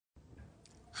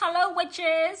Hello,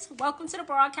 witches. Welcome to the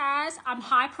broadcast. I'm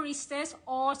High Priestess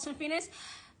Autumn Phoenix,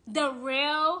 the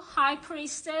real High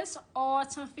Priestess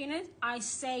Autumn Phoenix. I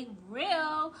say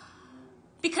real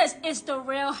because it's the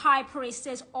real High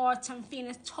Priestess Autumn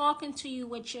Phoenix talking to you,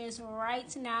 witches,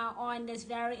 right now on this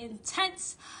very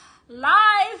intense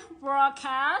live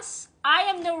broadcast. I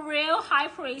am the real High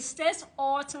Priestess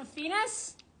Autumn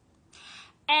Phoenix.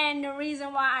 And the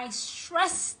reason why I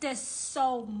stress this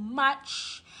so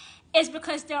much is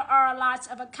because there are lots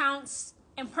of accounts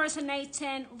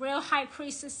impersonating real high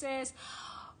priestesses,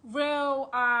 real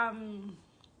high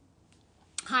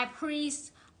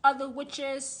priests, other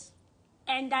witches,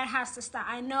 and that has to stop.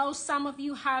 I know some of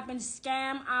you have been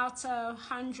scammed out of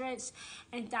hundreds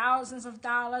and thousands of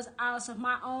dollars out of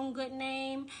my own good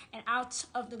name and out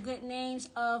of the good names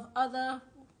of other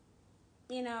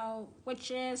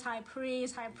witches, high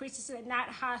priests, high priestesses, and that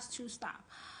has to stop.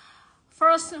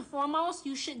 First and foremost,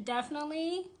 you should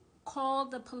definitely call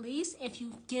the police if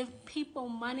you give people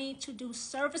money to do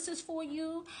services for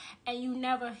you and you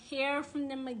never hear from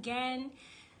them again.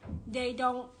 They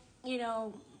don't,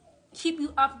 keep you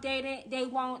updated. They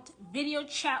won't video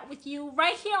chat with you.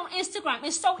 Right here on Instagram,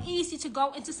 it's so easy to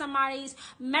go into somebody's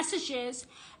messages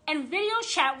and video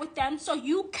chat with them so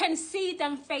you can see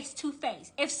them face to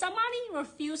face. If somebody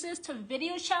refuses to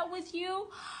video chat with you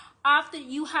after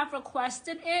you have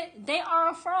requested it, they are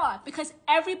a fraud, because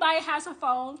everybody has a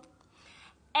phone.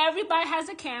 Everybody has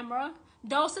a camera.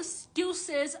 Those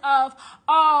excuses of,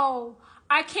 oh,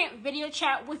 I can't video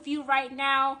chat with you right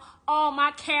now. Oh,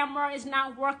 my camera is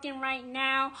not working right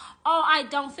now. Oh, I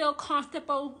don't feel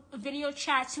comfortable video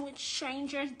chatting with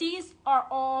strangers. These are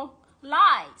all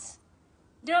lies.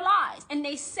 They're lies. And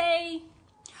they say,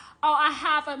 oh, I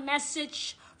have a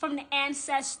message from the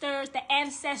ancestors. The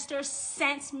ancestors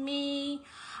sent me.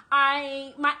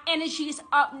 My energy is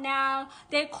up now.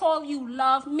 They call you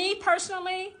love. Me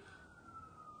personally,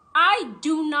 I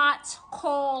do not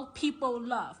call people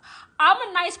love. I'm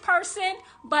a nice person,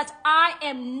 but I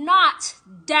am not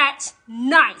that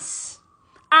nice.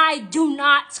 I do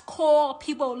not call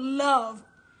people love.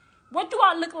 What do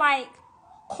I look like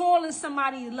calling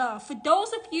somebody love? For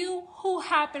those of you who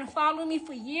have been following me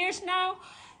for years now,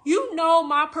 you know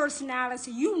my personality.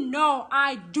 You know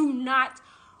I do not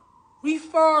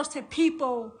refer to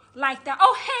people like that.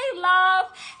 Oh, hey,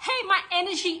 love. Hey, my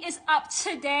energy is up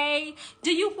today.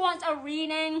 Do you want a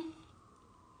reading?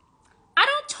 I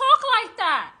don't talk like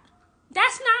that.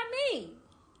 That's not me.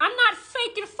 I'm not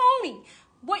fake and phony.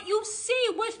 What you see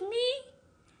with me,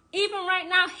 even right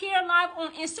now here live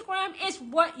on Instagram, is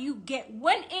what you get.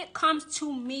 When it comes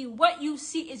to me, what you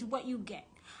see is what you get.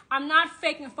 I'm not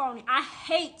fake and phony. I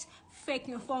hate fake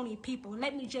and phony people.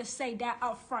 Let me just say that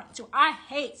up front too. I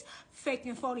hate fake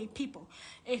and phony people.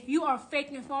 If you are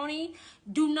fake and phony,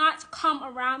 do not come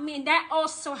around me. And that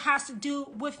also has to do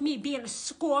with me being a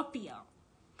Scorpio.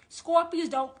 Scorpios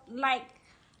don't like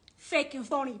fake and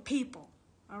phony people.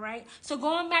 All right. So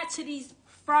going back to these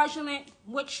fraudulent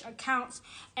witch accounts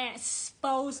and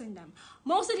exposing them.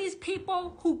 Most of these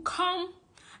people who come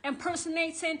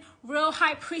impersonating real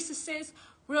high priestesses,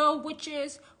 real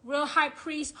witches, real high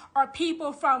priests are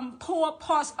people from poor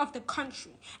parts of the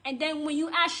country. And then when you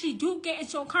actually do get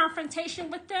into a confrontation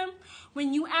with them,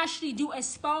 when you actually do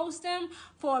expose them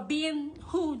for being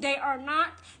who they are not,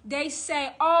 they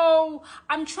say, oh,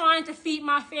 I'm trying to feed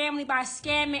my family by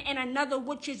scamming in another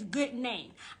witch's good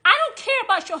name. I don't care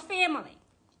about your family.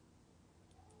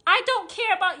 I don't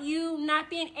care about you not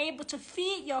being able to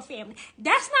feed your family.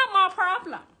 That's not my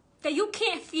problem, that you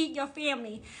can't feed your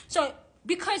family. So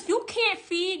because you can't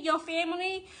feed your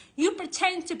family, you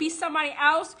pretend to be somebody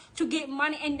else to get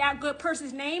money in that good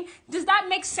person's name. Does that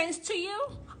make sense to you?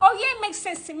 Oh, yeah, it makes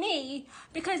sense to me,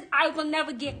 because I will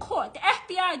never get caught. The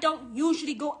FBI don't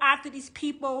usually go after these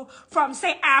people from,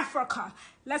 say, Africa.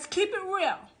 Let's keep it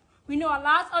real. We know a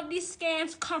lot of these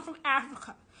scams come from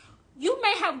Africa. You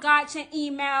may have gotten an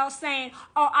email saying,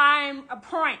 oh, I'm a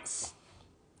prince,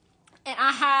 and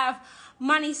I have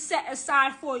money set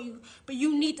aside for you, but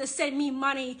you need to send me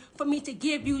money for me to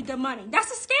give you the money.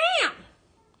 That's a scam.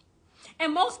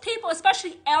 And most people,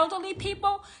 especially elderly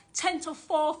people, tend to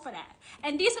fall for that.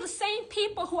 And these are the same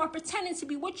people who are pretending to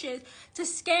be witches to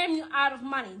scam you out of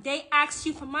money. They ask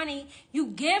you for money, you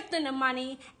give them the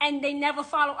money, and they never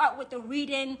follow up with the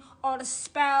reading or the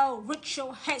spell,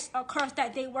 ritual, hex, or curse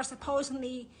that they were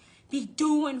supposedly be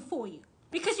doing for you,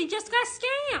 because you just got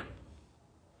scammed.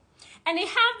 And they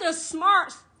have the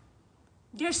smarts.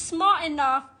 They're smart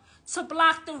enough to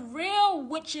block the real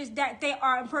witches that they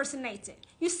are impersonating.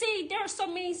 You see, there are so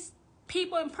many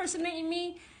people impersonating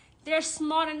me. They're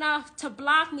smart enough to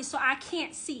block me so I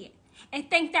can't see it. and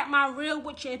think that my real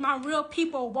witches, my real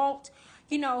people won't,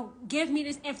 give me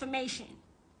this information.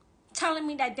 Telling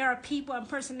me that there are people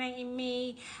impersonating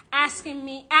me, asking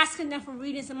them for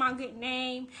readings in my good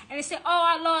name. And they say, oh,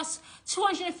 I lost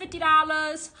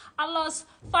 $250. I lost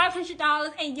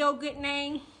 $500 in your good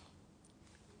name.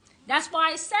 That's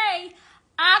why I say,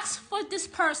 ask for this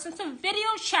person to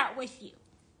video chat with you.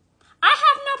 I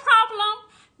have no problem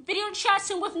video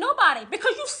chatting with nobody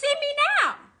because you see me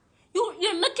now.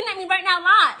 You're looking at me right now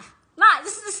live. Live.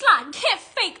 This is live. You can't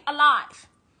fake a live.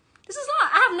 This is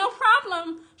live. I have no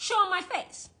problem showing my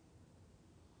face.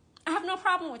 I have no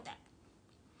problem with that.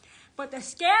 But the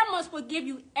scammers will give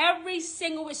you every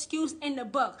single excuse in the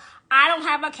book. I don't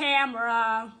have a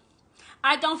camera.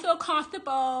 I don't feel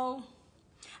comfortable.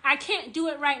 I can't do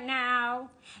it right now.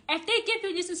 If they give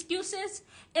you these excuses,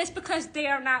 it's because they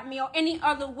are not me or any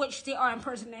other witch they are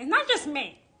impersonating. Not just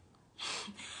me.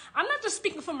 I'm not just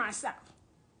speaking for myself.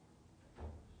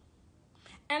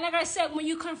 And like I said, when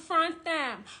you confront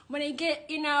them, when they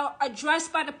get,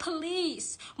 addressed by the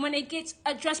police, when they get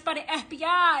addressed by the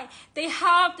FBI, they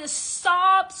have this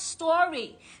sob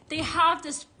story. They have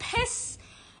this piss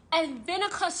and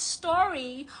vinegar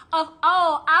story of,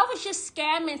 oh, I was just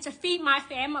scamming to feed my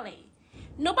family.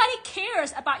 Nobody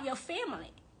cares about your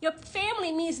family. Your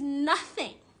family means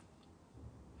nothing.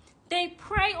 They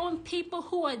prey on people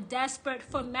who are desperate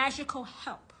for magical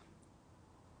help.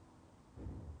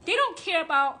 They don't care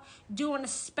about doing a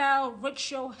spell,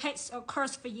 ritual, hex, or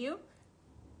curse for you.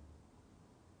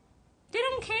 They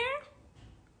don't care.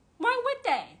 Why would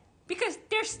they? Because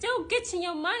they're still getting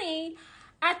your money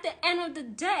at the end of the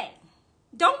day.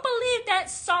 Don't believe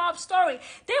that sob story.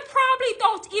 They probably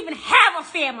don't even have a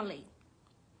family.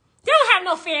 They don't have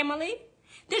no family.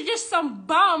 They're just some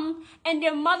bum in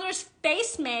their mother's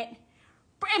basement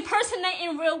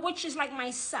impersonating real witches like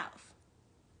myself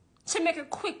to make a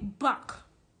quick buck.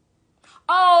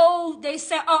 Oh, they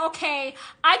said, oh, okay,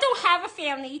 I don't have a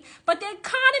family, but the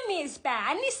economy is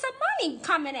bad. I need some money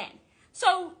coming in.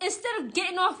 So instead of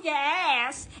getting off your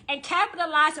ass and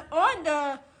capitalizing on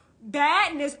the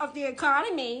badness of the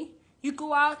economy, you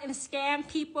go out and scam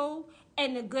people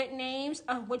in the good names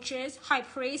of witches, high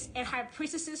priests, and high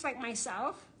priestesses like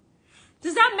myself.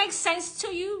 Does that make sense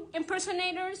to you,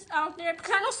 impersonators out there?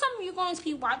 Because I know some of you are going to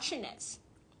be watching this.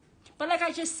 But like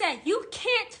I just said, you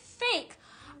can't fake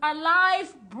a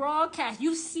live broadcast.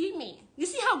 You see me. You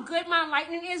see how good my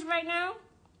lightning is right now?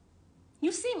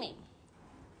 You see me.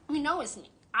 You know it's me.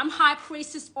 I'm High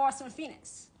Priestess Autumn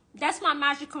Phoenix. That's my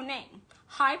magical name.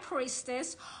 High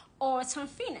Priestess Autumn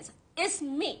Phoenix. It's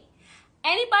me.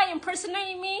 Anybody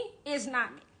impersonating me is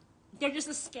not me. They're just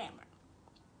a scammer.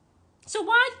 So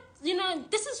why,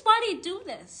 this is why they do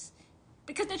this.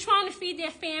 Because they're trying to feed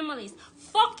their families.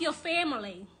 Fuck your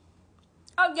family.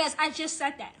 Oh, yes, I just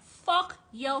said that. Fuck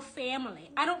your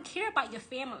family. I don't care about your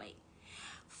family.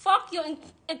 Fuck your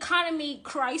economy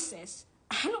crisis.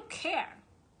 I don't care.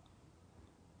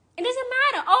 It doesn't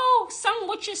matter. Oh, some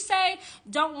witches say,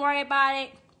 don't worry about it.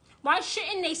 Why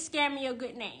shouldn't they scam your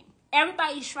good name?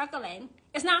 Everybody's struggling.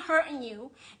 It's not hurting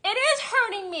you. It is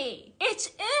hurting me. It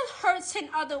is hurting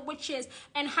other witches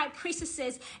and high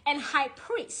priestesses and high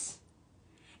priests.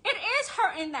 It is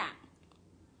hurting them.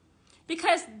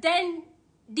 Because then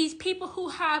these people who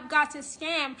have gotten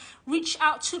scammed reach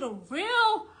out to the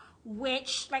real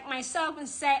witch like myself and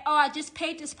say, oh, I just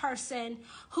paid this person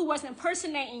who was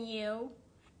impersonating you,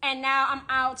 and now I'm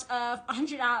out of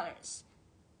 $100.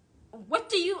 What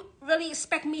do you really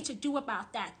expect me to do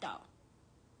about that, though?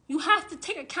 You have to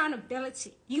take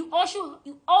accountability. You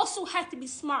also have to be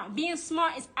smart. Being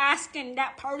smart is asking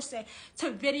that person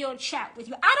to video chat with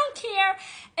you. I don't care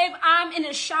if I'm in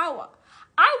a shower.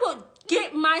 I will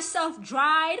get myself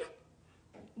dried,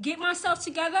 get myself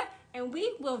together, and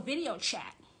we will video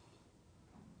chat.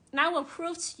 And I will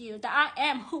prove to you that I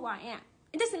am who I am.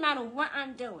 It doesn't matter what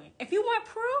I'm doing. If you want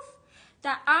proof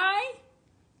that I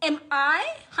am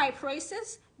high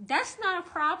priestess, that's not a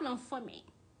problem for me.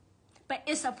 But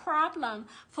it's a problem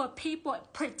for people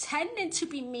pretending to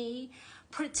be me,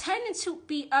 pretending to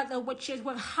be other witches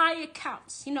with high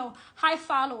accounts, high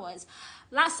followers,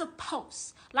 lots of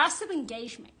posts, lots of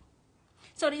engagement.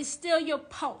 So they steal your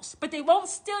posts, but they won't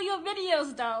steal your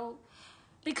videos though,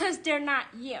 because they're not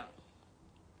you.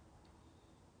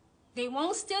 They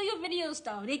won't steal your videos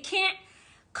though. They can't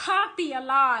copy a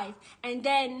live and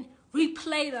then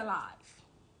replay the live.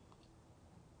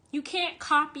 You can't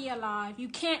copy a live. You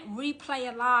can't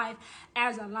replay a live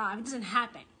as a live. It doesn't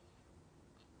happen.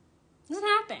 It doesn't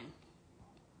happen.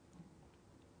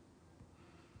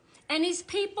 And these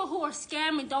people who are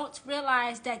scamming don't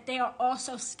realize that they are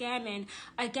also scamming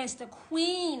against the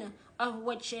queen of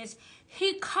witches,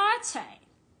 Hecate.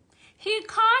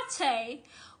 Hecate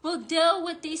will deal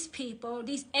with these people,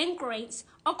 these ingrates,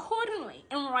 accordingly,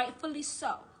 and rightfully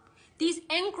so. These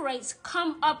ingrates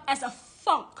come up as a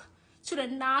funk to the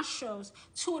nostrils,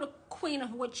 to the queen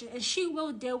of witches, and she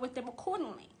will deal with them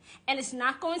accordingly. And it's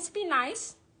not going to be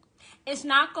nice. It's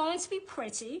not going to be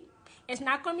pretty. It's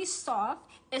not going to be soft.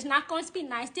 It's not going to be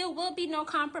nice. There will be no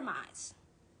compromise.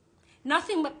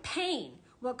 Nothing but pain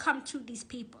will come to these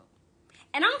people.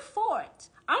 And I'm for it.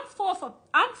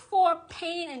 I'm for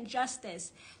pain and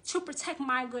justice to protect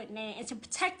my good name and to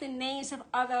protect the names of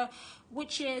other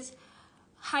witches,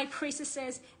 high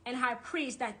priestesses, and high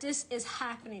priests that this is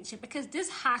happening to, because this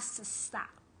has to stop.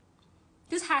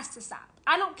 This has to stop.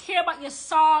 I don't care about your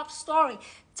sob story.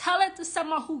 Tell it to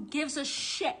someone who gives a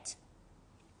shit.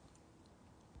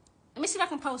 Let me see if I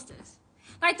can post this.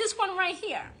 Like this one right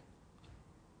here.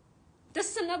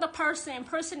 This is another person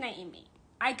impersonating me.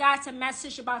 I got a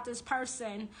message about this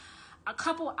person a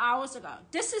couple hours ago.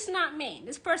 This is not me.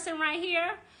 This person right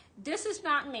here, this is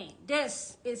not me.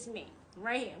 This is me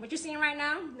right here. What you're seeing right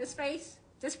now, this face,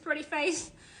 this pretty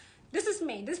face, this is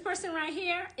me. This person right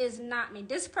here is not me.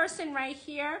 This person right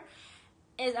here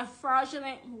is a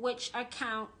fraudulent witch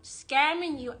account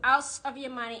scamming you out of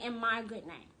your money in my good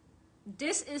name.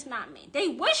 This is not me. They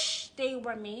wish they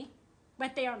were me,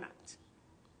 but they are not.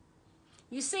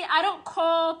 You see, I don't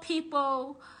call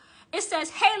people. It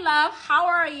says, hey, love, how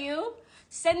are you?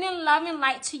 Sending love and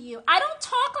light to you. I don't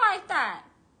talk like that.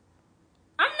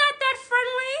 I'm not that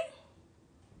friendly.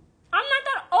 I'm not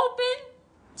that open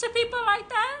to people like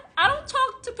that. I don't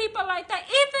talk to people like that.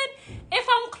 Even if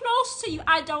I'm close to you,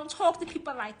 I don't talk to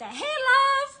people like that. Hey,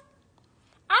 love.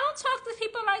 I don't talk to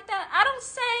people like that. I don't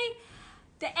say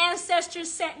the ancestors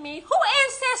sent me. Who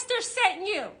ancestors sent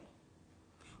you?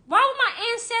 Why would my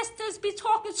ancestors be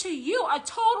talking to you, a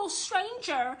total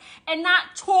stranger, and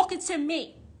not talking to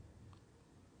me?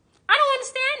 I don't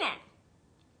understand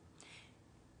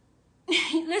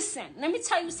that. Listen, let me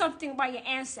tell you something about your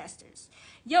ancestors.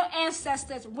 Your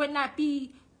ancestors would not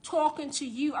be talking to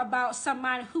you about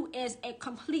somebody who is a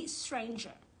complete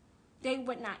stranger. They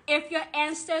would not. If your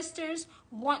ancestors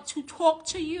want to talk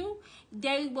to you,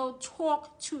 they will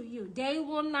talk to you. They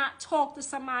will not talk to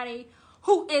somebody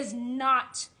who is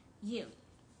not you.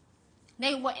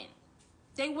 They wouldn't.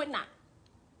 They would not.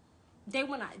 They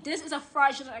would not. This is a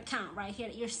fraudulent account right here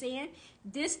that you're seeing.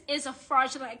 This is a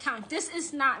fraudulent account. This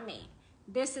is not me.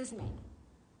 This is me.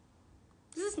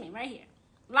 This is me right here.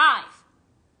 Live.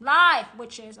 Live,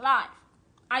 which is live.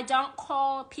 I don't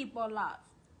call people love.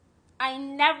 I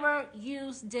never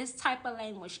use this type of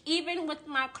language. Even with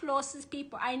my closest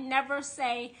people, I never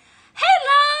say, hey,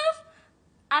 love.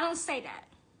 I don't say that.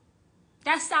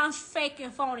 That sounds fake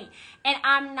and phony. And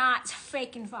I'm not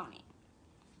fake and phony.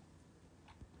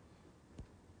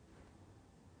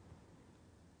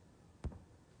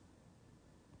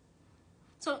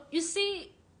 So you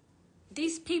see,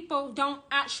 these people don't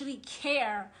actually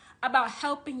care about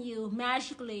helping you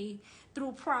magically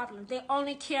through problems. They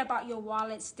only care about your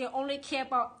wallets. They only care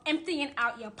about emptying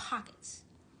out your pockets.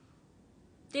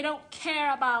 They don't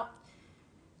care about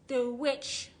the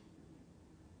witch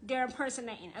they're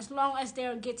impersonating, as long as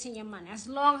they're getting your money, as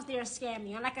long as they're scamming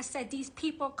you. And like I said, these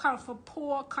people come from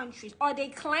poor countries, or they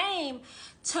claim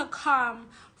to come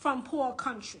from poor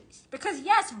countries. Because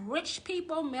yes, rich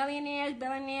people, millionaires,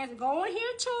 billionaires, go in here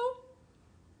too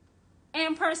and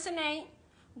impersonate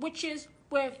witches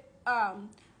with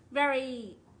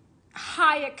very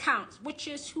high accounts,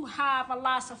 witches who have a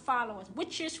lot of followers,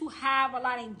 witches who have a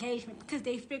lot of engagement, because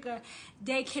they figure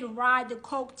they can ride the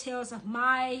coattails of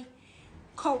my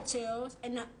coattails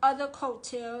and the other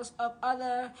coattails of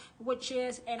other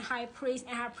witches and high priests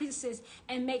and high priestesses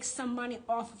and make some money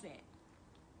off of it.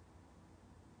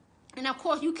 And of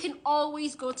course, you can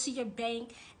always go to your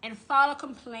bank and file a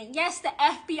complaint. Yes, the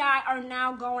FBI are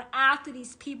now going after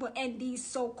these people in these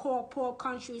so-called poor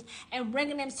countries and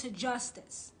bringing them to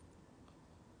justice.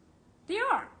 They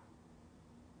are.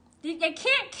 They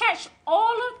can't catch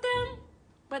all of them,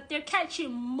 but they're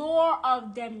catching more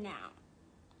of them now.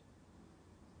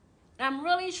 I'm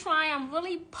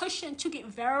really pushing to get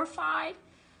verified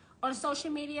on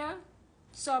social media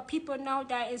so people know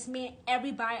that it's me and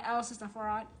everybody else is a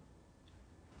fraud.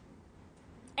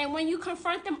 And when you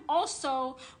confront them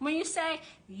also, when you say,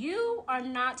 you are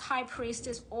not high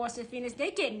priestess or Sephinus,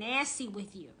 they get nasty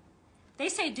with you. They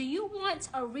say, do you want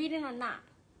a reading or not?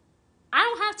 I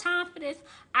don't have time for this.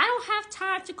 I don't have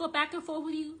time to go back and forth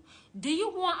with you. Do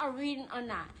you want a reading or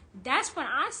not? That's when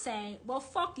I say, well,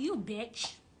 fuck you,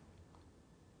 bitch.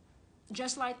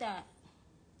 Just like that.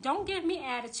 Don't give me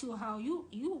attitude, how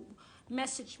you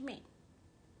message me.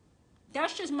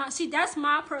 That's just that's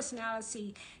my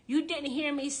personality. You didn't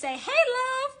hear me say, hey,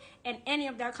 love, in any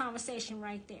of that conversation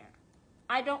right there.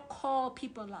 I don't call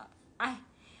people love.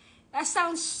 That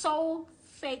sounds so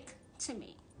fake to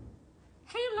me.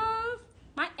 Hey, love,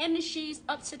 my energy's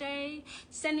up today,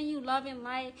 sending you love and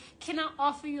light. Can I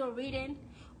offer you a reading?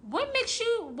 Why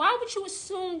would you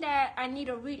assume that I need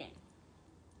a reading?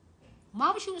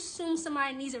 Why would you assume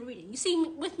somebody needs a reading? You see,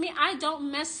 with me, I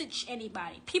don't message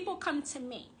anybody. People come to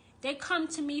me. They come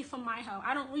to me for my help.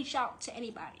 I don't reach out to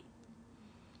anybody.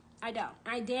 I don't.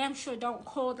 I damn sure don't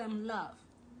call them love.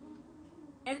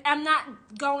 And I'm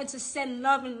not going to send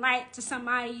love and light to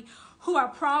somebody who I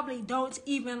probably don't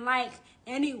even like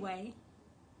anyway.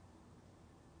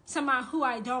 Somebody who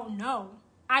I don't know.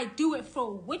 I do it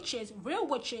for witches, real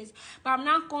witches, but I'm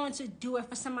not going to do it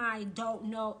for somebody I don't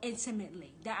know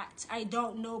intimately, that I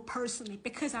don't know personally,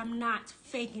 because I'm not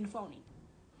fake and phony.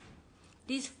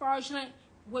 These fraudulent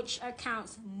witch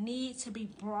accounts need to be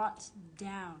brought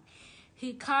down.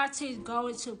 Hecate is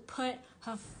going to put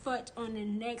her foot on the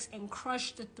necks and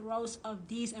crush the throats of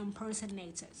these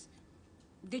impersonators.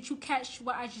 Did you catch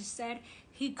what I just said?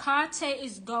 Hecate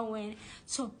is going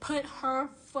to put her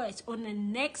foot on the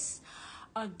necks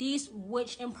of these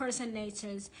witch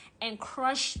impersonators and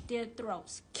crush their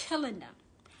throats, killing them,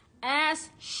 as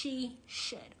she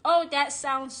should. Oh, that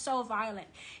sounds so violent.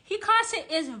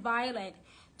 Hecate is violent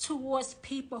towards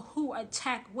people who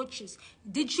attack witches.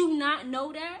 Did you not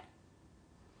know that?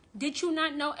 Did you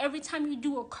not know every time you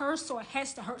do a curse or a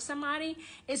hex to hurt somebody,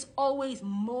 it's always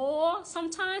more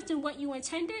sometimes than what you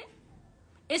intended?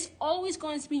 It's always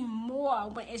going to be more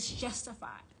when it's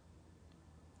justified.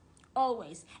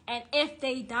 Always. And if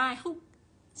they die,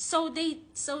 so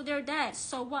they're dead.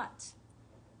 So what?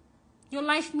 Your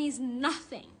life means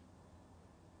nothing.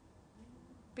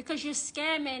 Because you're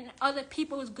scamming other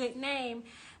people's good name,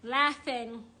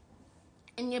 laughing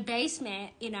in your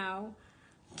basement,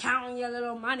 counting your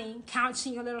little money,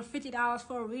 counting your little $50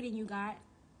 for a reading you got.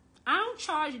 I don't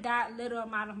charge that little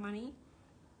amount of money.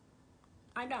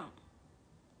 I don't.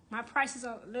 My price is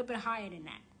a little bit higher than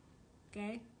that.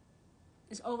 Okay?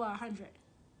 It's over 100.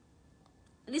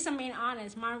 At least I'm being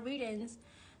honest. My readings,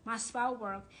 my spell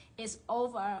work is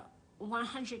over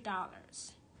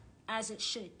 $100, as it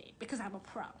should be, because I'm a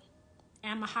pro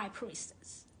and I'm a high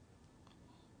priestess.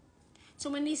 So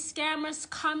when these scammers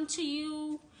come to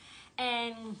you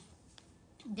and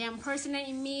they're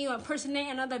impersonating me or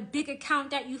impersonating another big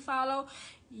account that you follow,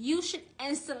 you should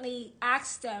instantly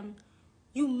ask them.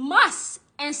 You must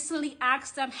instantly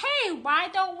ask them, hey, why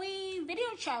don't we video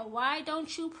chat? Why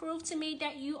don't you prove to me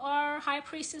that you are High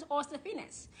Priestess or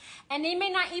Venus? And they may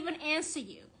not even answer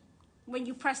you when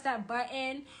you press that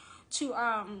button to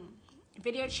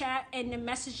video chat in the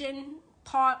messaging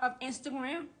part of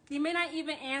Instagram. They may not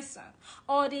even answer,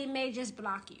 or they may just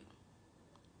block you.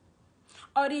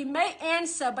 Or they may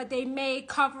answer, but they may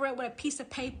cover it with a piece of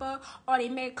paper, or they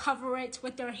may cover it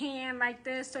with their hand like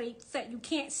this so you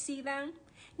can't see them.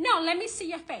 No, let me see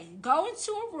your face. Go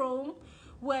into a room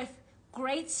with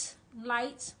great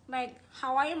light, like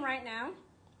how I am right now,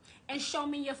 and show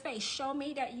me your face. Show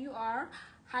me that you are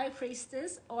High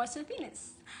Priestess or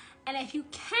Venus. And if you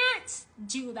can't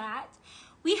do that,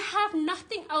 we have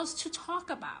nothing else to talk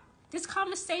about. This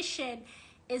conversation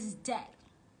is dead.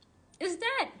 It's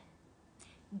dead.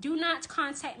 Do not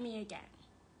contact me again.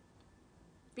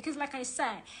 Because like I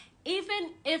said,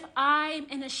 even if I'm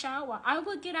in the shower, I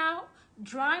will get out,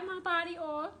 dry my body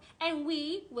off, and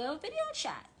we will video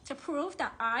chat to prove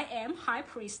that I am High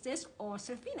Priestess or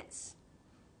Venus.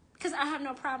 Because I have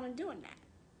no problem doing that.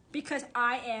 Because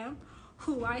I am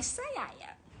who I say I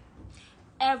am.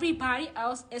 Everybody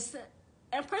else is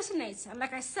impersonates. And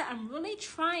like I said, I'm really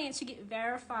trying to get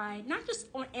verified, not just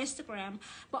on Instagram,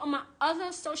 but on my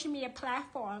other social media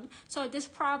platform, so this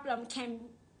problem can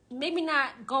maybe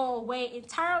not go away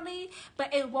entirely,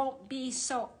 but it won't be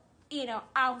so,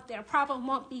 out there. Problem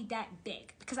won't be that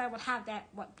big, because I will have that,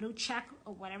 blue check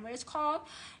or whatever it's called,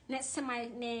 next to my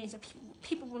name, so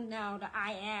people will know that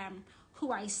I am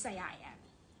who I say I am.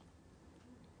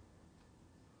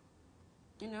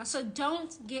 So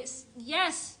don't get,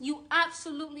 yes, you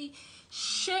absolutely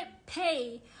should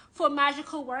pay for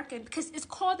magical working, because it's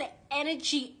called the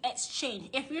energy exchange.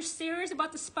 If you're serious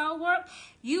about the spell work,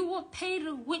 you will pay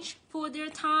the witch for their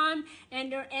time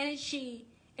and their energy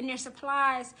and their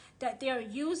supplies that they're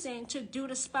using to do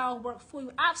the spell work for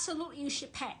you. Absolutely, you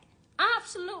should pay.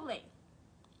 Absolutely.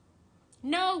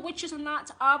 No, witches are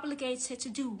not obligated to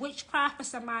do witchcraft for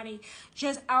somebody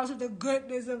just out of the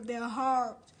goodness of their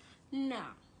heart. No.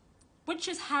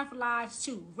 Witches have lives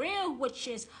too. Real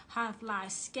witches have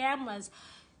lives. Scammers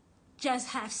just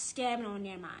have scamming on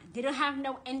their mind. They don't have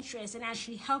no interest in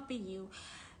actually helping you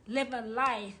live a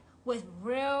life with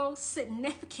real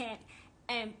significant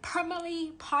and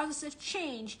permanently positive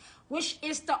change, which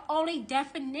is the only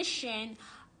definition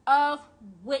of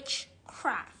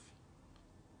witchcraft.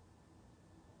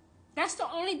 That's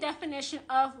the only definition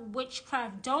of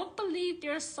witchcraft. Don't believe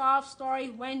their sob story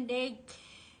when they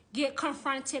get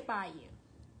confronted by you.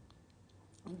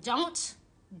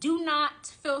 Do not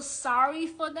feel sorry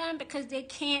for them because they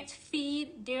can't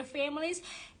feed their families.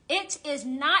 It is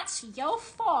not your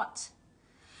fault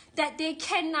that they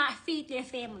cannot feed their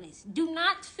families. Do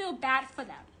not feel bad for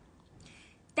them.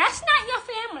 That's not your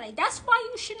family. That's why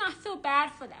you should not feel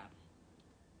bad for them.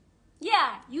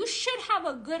 Yeah, you should have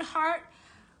a good heart,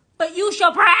 but use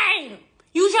your brain.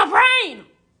 Use your brain.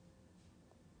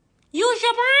 Use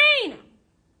your brain.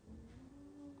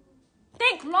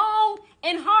 Think long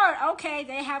and hard. Okay,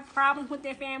 they have problems with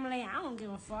their family. I don't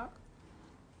give a fuck.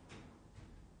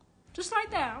 Just like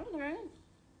that. Okay.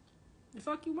 The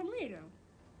fuck you want me to do?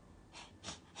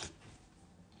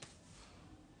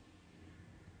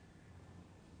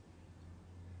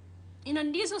 You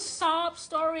know, these are sob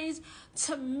stories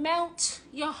to melt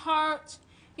your heart,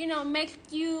 you know, make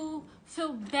you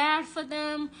feel bad for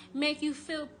them, make you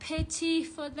feel pity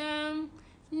for them.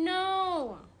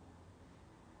 No.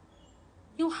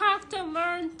 You have to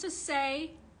learn to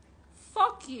say,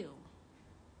 fuck you.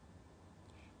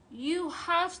 You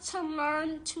have to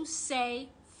learn to say,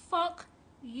 fuck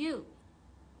you.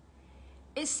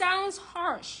 It sounds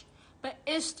harsh, but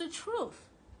it's the truth.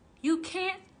 You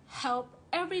can't help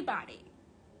everybody.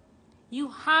 You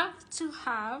have to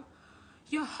have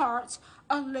your heart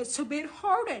a little bit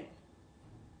hardened.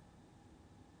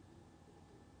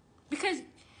 Because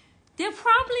they're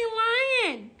probably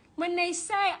lying when they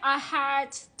say, I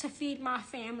had to feed my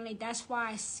family. That's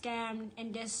why I scammed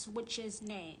in this witch's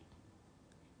name.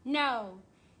 No,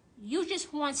 you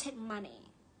just wanted money.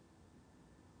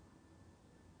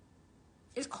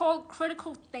 It's called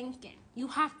critical thinking. You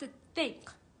have to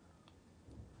think.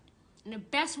 And the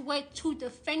best way to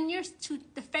defend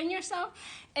yourself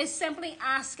is simply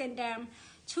asking them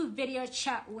to video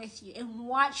chat with you and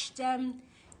watch them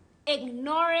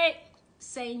ignore it,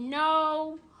 say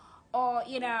no, or,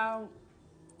 you know,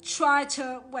 try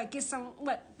to get some,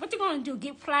 what they're going to do,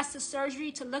 get plastic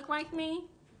surgery to look like me?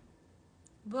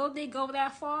 Will they go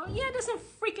that far? Yeah, there's some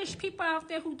freakish people out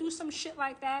there who do some shit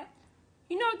like that.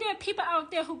 You know, there are people out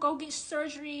there who go get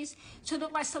surgeries to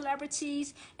look like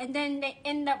celebrities, and then they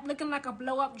end up looking like a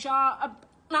blow-up job.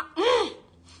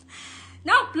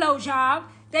 Not blow job.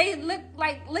 They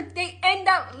they end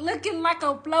up looking like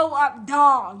a blow-up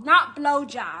dog. Not blow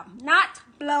job. Not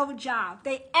blow job.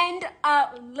 They end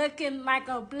up looking like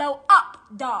a blow-up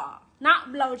dog.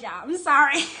 Not blow job. I'm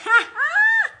sorry.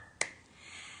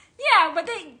 Yeah, but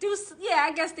they do. Yeah,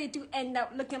 I guess they do end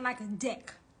up looking like a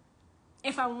dick.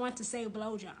 If I want to say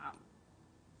blowjob.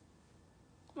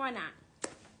 Why not?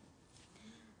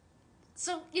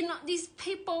 So, you know, these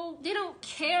people, they don't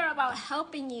care about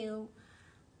helping you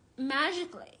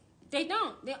magically. They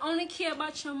don't. They only care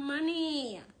about your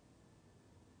money.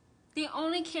 They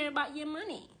only care about your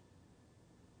money.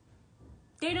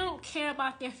 They don't care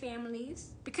about their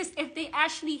families. Because if they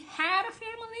actually had a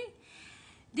family,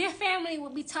 their family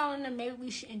would be telling them, maybe we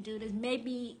shouldn't do this.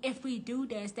 Maybe if we do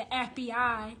this, the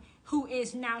FBI, who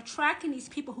is now tracking these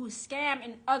people who scam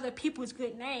in other people's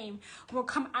good name, will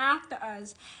come after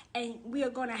us, and we are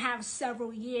going to have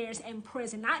several years in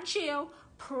prison. Not jail,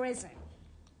 prison.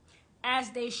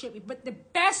 As they should be. But the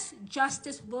best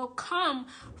justice will come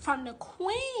from the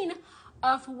queen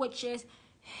of witches,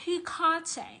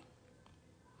 Hecate.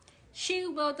 She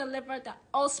will deliver the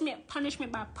ultimate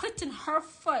punishment by putting her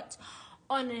foot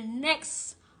on the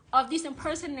necks of these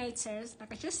impersonators,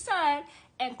 like I just said,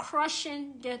 and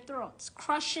crushing their throats,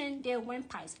 crushing their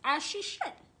windpipes, as she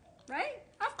should, right?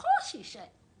 Of course she should.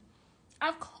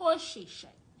 Of course she should.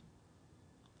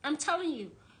 I'm telling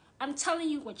you,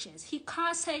 witches.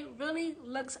 Hecate really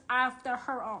looks after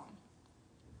her own.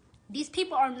 These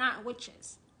people are not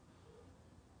witches.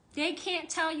 They can't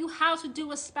tell you how to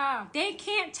do a spell. They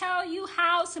can't tell you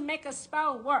how to make a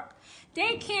spell work.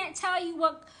 They can't tell you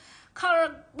what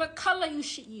color you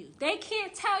should use. They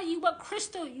can't tell you what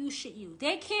crystal you should use.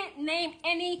 They can't name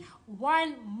any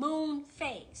one moon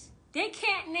phase. They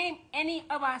can't name any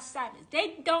of our sabbaths.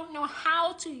 They don't know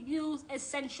how to use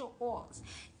essential oils.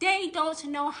 They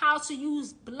don't know how to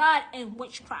use blood in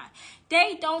witchcraft.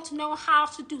 They don't know how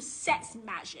to do sex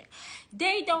magic.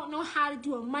 They don't know how to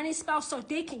do a money spell so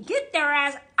they can get their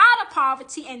ass out of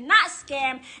poverty and not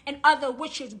scam and other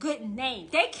witches' good name.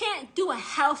 They can't do a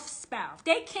health spell.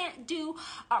 They can't do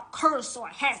a curse or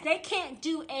a hex. They can't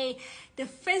do a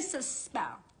defensive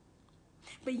spell.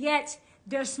 But yet,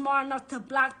 they're smart enough to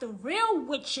block the real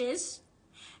witches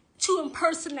to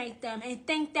impersonate them and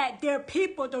think that their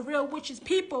people, the real witches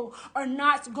people, are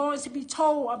not going to be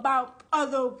told about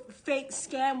other fake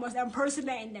scammers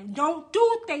impersonating them. Don't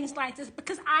do things like this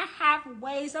because I have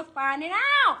ways of finding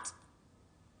out.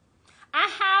 I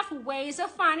have ways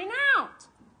of finding out.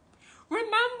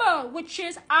 Remember,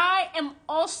 witches, I am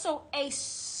also a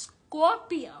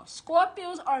Scorpio.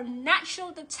 Scorpios are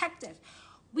natural detectives.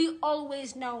 We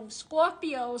always know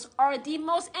Scorpios are the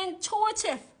most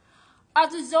intuitive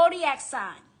of the zodiac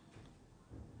sign.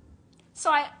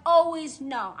 So I always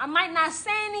know. I might not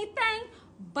say anything,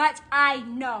 but I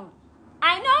know.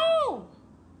 I know.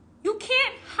 You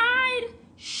can't hide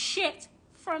shit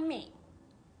from me.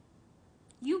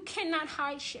 You cannot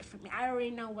hide shit from me. I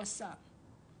already know what's up.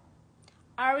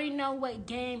 I already know what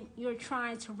game you're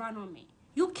trying to run on me.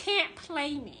 You can't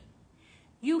play me.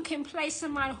 You can play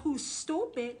somebody who's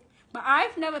stupid, but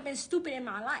I've never been stupid in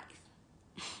my life.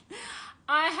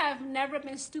 I have never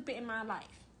been stupid in my life.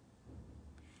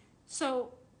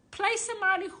 So play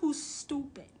somebody who's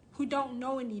stupid, who don't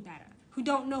know any better, who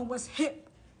don't know what's hip,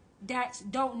 that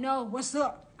don't know what's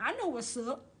up. I know what's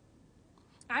up.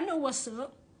 I know what's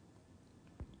up.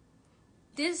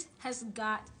 This has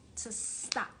got to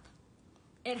stop.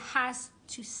 It has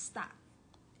to stop.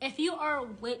 If you are a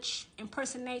witch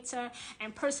impersonator,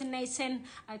 impersonating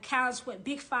accounts with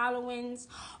big followings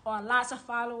or lots of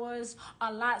followers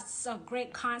or lots of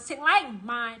great content like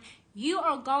mine, you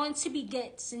are going to be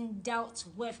getting dealt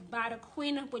with by the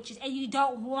Queen of Witches, and you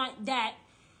don't want that.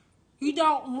 You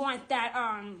don't want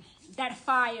that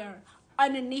fire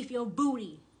underneath your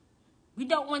booty. You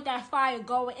don't want that fire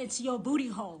going into your booty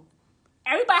hole.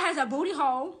 Everybody has a booty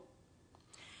hole.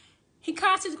 He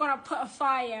constantly gonna put a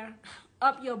fire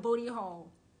up your booty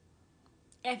hole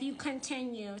if you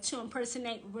continue to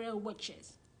impersonate real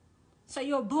witches. So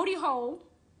your booty hole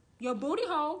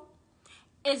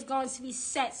is going to be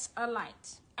set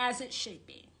alight as it should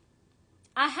be.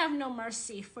 I have no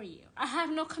mercy for you. I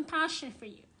have no compassion for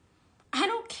you. I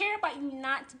don't care about you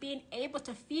not being able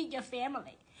to feed your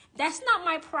family. That's not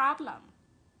my problem.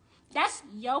 That's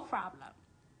your problem.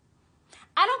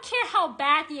 I don't care how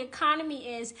bad the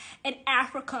economy is in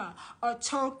Africa or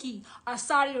Turkey or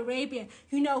Saudi Arabia,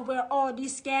 you know, where all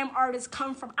these scam artists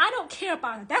come from. I don't care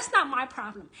about it. That's not my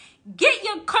problem. Get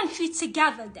your country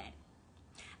together then.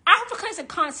 Africa is a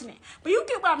continent, but you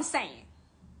get what I'm saying.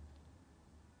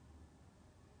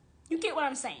 You get what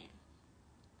I'm saying.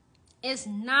 It's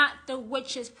not the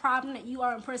witch's problem that you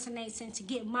are impersonating to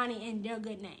get money in their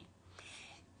good name.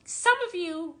 Some of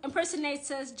you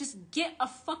impersonators just get a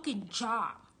fucking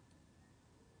job.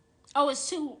 Oh, it's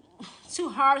too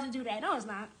hard to do that. No, it's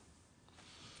not.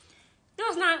 No,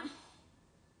 it's not.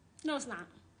 No, it's not.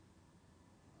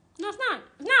 No, it's not.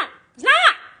 It's not. It's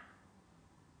not.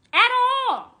 At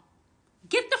all.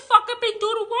 Get the fuck up and do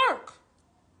the work.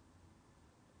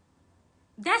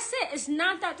 That's it. It's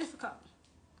not that difficult.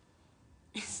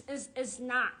 It's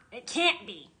not. It can't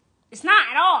be. It's not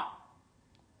at all.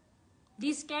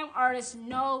 These scam artists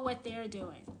know what they're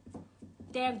doing.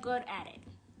 They're good at it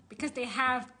because they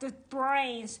have the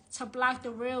brains to block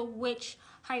the real witch,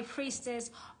 high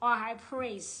priestess, or high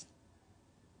priest.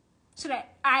 So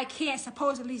that I can't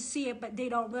supposedly see it, but they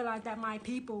don't realize that my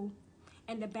people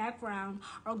in the background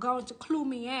are going to clue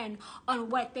me in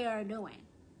on what they are doing.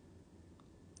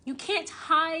 You can't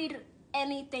hide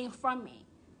anything from me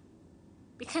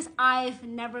because I've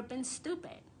never been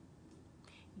stupid.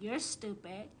 You're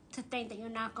stupid to think that you're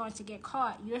not going to get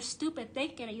caught. You're stupid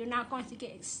thinking that you're not going to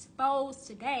get exposed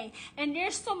today. And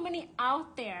there's so many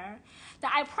out there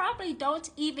that I probably don't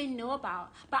even know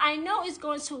about. But I know is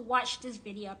going to watch this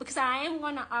video because I am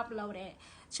going to upload it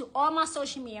to all my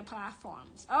social media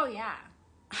platforms. Oh, yeah.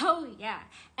 Oh, yeah.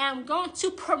 And I'm going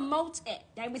to promote it.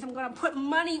 That means I'm going to put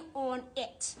money on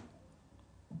it.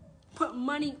 Put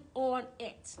money on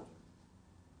it.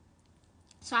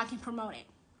 So I can promote it.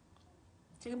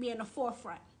 So it can be in the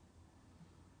forefront.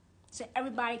 So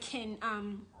everybody can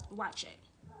watch it.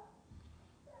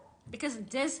 Because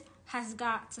this has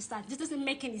got to stop. This doesn't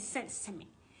make any sense to me.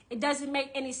 It doesn't make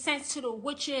any sense to the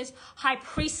witches, high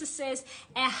priestesses,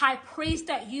 and high priests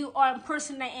that you are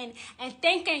impersonating and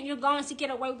thinking you're going to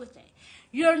get away with it.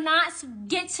 You're not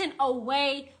getting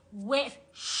away with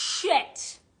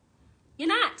shit. You're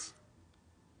not.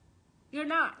 You're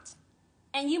not.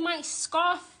 And you might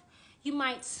scoff, you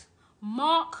might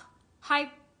mock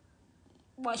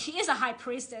she is a high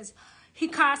priestess,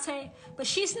 Hecate, but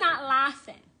she's not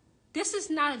laughing. This is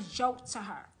not a joke to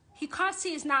her. Hecate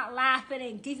is not laughing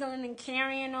and giggling and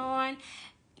carrying on,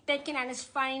 thinking that it's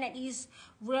funny that these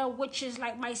real witches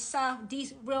like myself,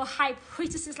 these real high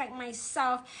priestesses like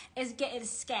myself is getting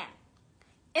scammed.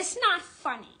 It's not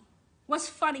funny. What's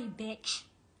funny, bitch?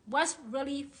 What's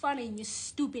really funny, you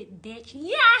stupid bitch?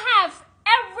 Yeah, I have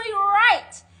every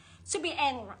right to be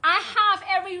angry. I have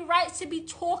every right to be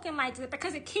talking like this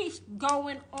because it keeps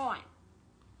going on.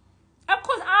 Of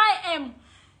course, I am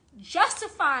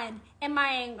justified in my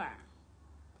anger.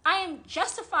 I am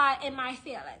justified in my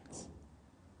feelings.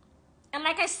 And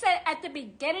like I said at the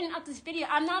beginning of this video,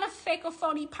 I'm not a fake or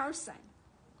phony person.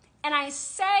 And I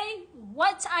say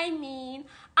what I mean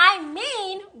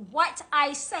what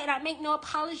I say. And I make no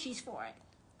apologies for it.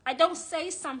 I don't say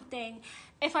something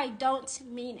if I don't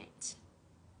mean it.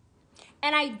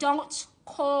 And I don't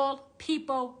call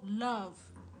people love.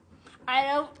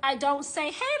 I don't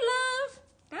say, hey, love.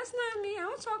 That's not me. I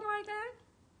don't talk like that.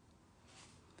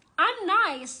 I'm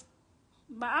nice,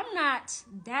 but I'm not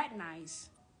that nice.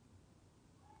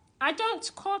 I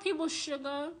don't call people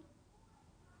sugar.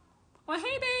 Or, hey,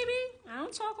 baby. I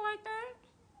don't talk like that.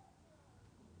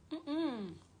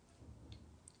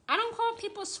 I don't call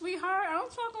people sweetheart. I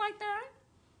don't talk like that.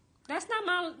 That's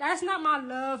not my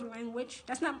love language.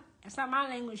 That's not my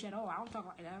language at all. I don't talk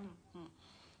like that.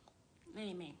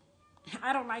 Amen.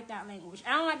 I don't like that language.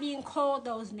 I don't like being called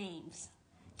those names.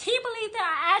 Can you believe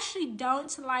that I actually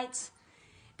don't like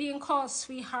being called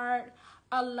sweetheart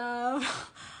or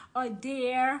love or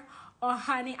dear or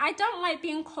honey? I don't like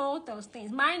being called those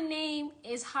things. My name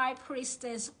is High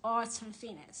Priestess Autumn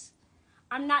Phoenix.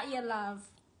 I'm not your love.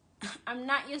 I'm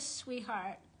not your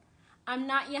sweetheart. I'm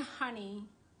not your honey.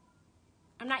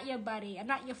 I'm not your buddy. I'm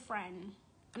not your friend.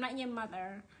 I'm not your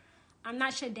mother. I'm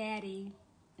not your daddy.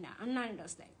 No, I'm none of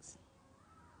those things.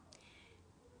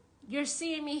 You're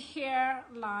seeing me here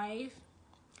live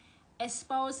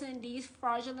exposing these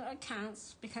fraudulent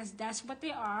accounts because that's what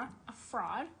they are, a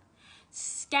fraud,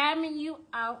 scamming you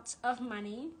out of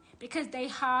money because they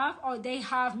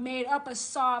have made up a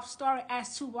sob story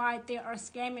as to why they are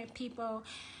scamming people,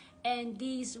 and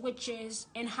these witches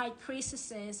and high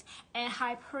priestesses and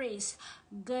high priests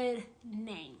good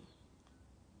name.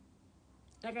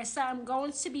 Like I said, I'm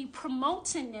going to be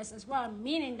promoting this as well,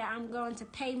 meaning that I'm going to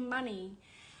pay money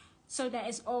so that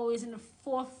it's always in the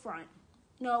forefront.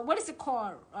 You know, what is it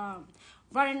called?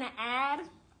 Running an ad?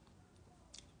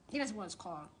 I think that's what it's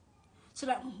called. So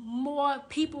that more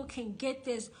people can get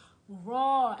this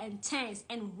raw, intense,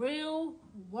 and real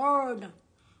word,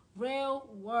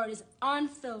 this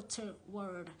unfiltered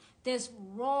word, this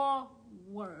raw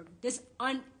word, this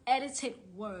unedited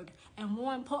word, and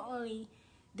more importantly,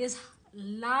 this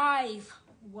live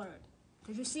word.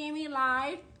 Because you see me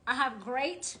live, I have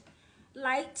great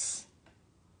lights.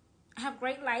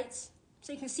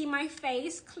 So you can see my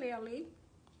face clearly.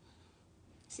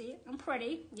 See, I'm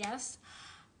pretty, yes.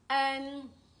 And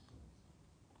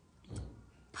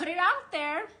put it out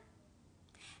there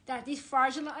that these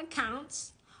fraudulent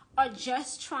accounts are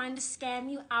just trying to scam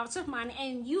you out of money,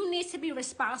 and you need to be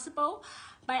responsible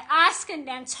by asking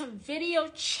them to video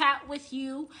chat with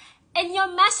you in your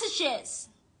messages.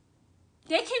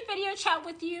 They can video chat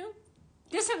with you.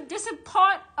 This a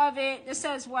part of it that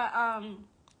says what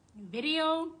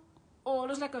video, or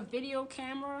looks like a video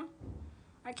camera.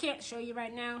 I can't show you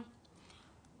right now,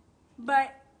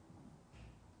 but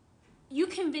you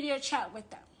can video chat with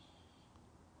them.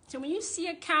 So when you see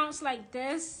accounts like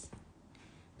this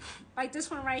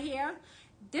one right here,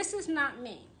 this is not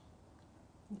me.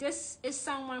 This is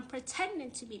someone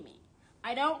pretending to be me.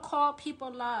 I don't call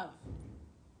people love.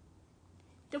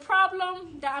 The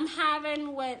problem that I'm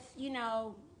having with,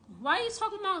 why are you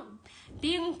talking about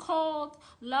being called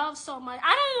love so much?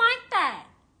 I don't like that.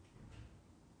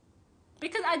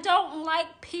 Because I don't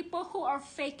like people who are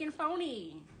fake and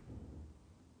phony.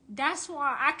 That's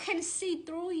why I can see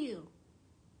through you.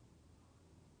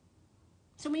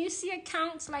 So when you see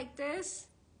accounts like this,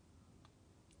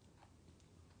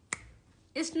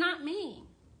 it's not me.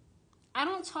 I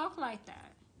don't talk like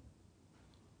that.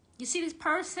 You see, this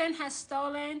person has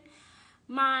stolen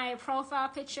my profile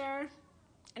picture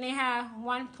and they have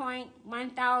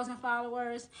 1.1 thousand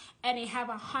followers, and they have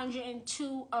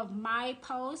 102 of my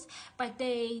posts, but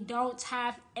they don't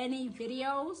have any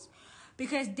videos,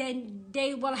 because then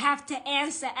they will have to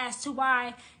answer as to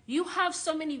why you have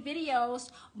so many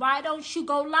videos. Why don't you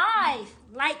go live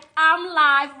like I'm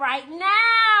live right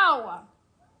now?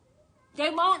 They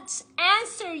won't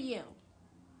answer you.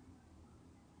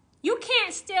 You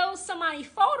can't steal somebody's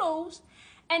photos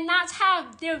and not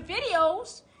have their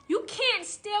videos. You can't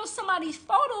steal somebody's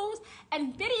photos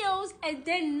and videos and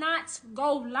then not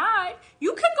go live.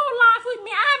 You can go live with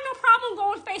me. I have no problem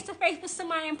going face to face with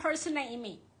somebody impersonating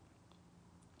me,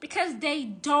 because they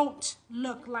don't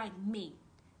look like me.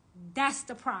 That's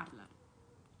the problem.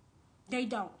 They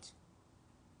don't.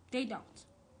 They don't.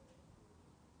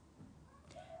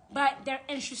 But they're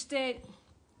interested.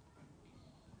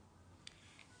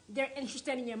 They're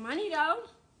interested in your money, though.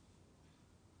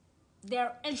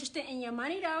 They're interested in your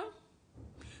money, though.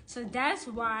 So that's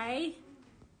why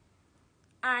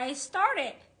I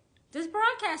started this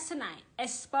broadcast tonight,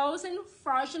 exposing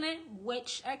fraudulent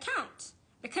witch accounts,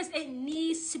 because it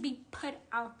needs to be put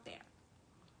out there.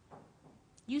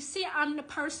 You see, I'm the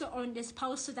person on this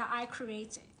poster that I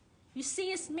created. You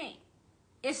see, it's me.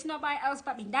 It's nobody else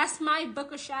but me. That's my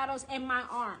book of shadows in my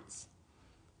arms.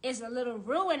 It's a little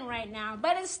ruined right now,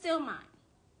 but it's still mine.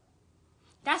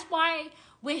 That's why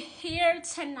we're here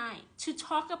tonight, to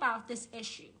talk about this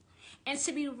issue, and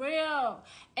to be real,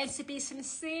 and to be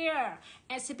sincere,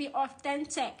 and to be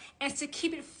authentic, and to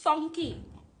keep it funky,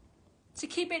 to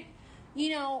keep it,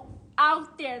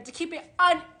 out there, to keep it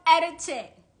unedited,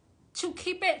 to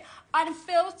keep it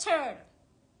unfiltered.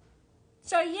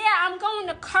 So yeah, I'm going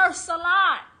to curse a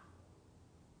lot.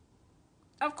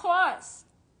 Of course,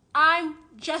 I'm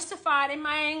justified in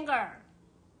my anger,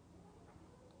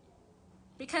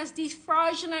 because these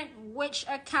fraudulent witch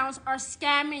accounts are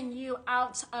scamming you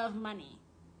out of money.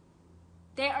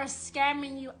 They are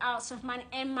scamming you out of money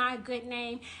in my good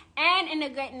name and in the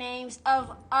good names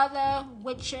of other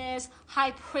witches,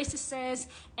 high priestesses,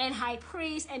 and high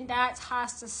priests, and that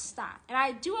has to stop. And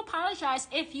I do apologize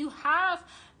if you have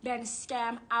been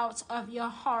scammed out of your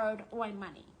hard-earned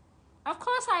money. Of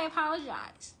course I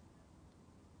apologize,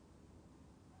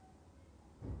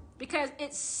 because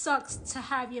it sucks to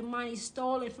have your money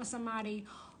stolen from somebody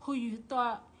who you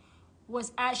thought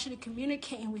was actually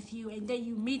communicating with you, and then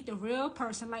you meet the real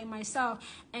person like myself,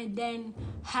 and then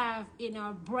have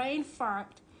a brain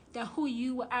fart that who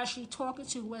you were actually talking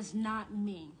to was not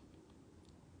me.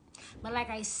 But like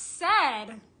I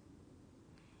said,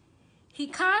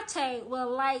 Hecate will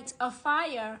light a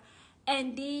fire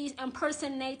in these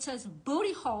impersonators'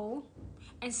 booty hole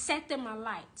and set them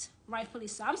alight, rightfully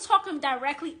so. I'm talking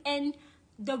directly in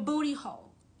the booty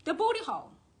hole. The booty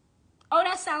hole. Oh,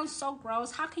 that sounds so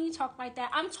gross. How can you talk like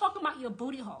that? I'm talking about your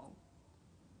booty hole.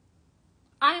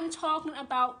 I am talking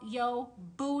about your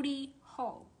booty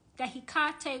hole. That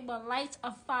Hecate will light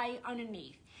a fire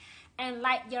underneath and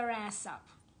light your ass up.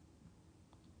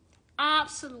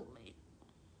 Absolutely.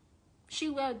 She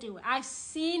will do it. I've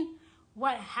seen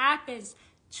what happens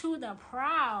to the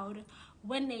proud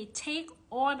when they take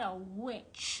on a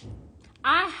witch.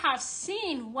 I have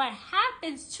seen what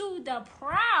happens to the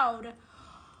proud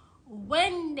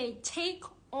when they take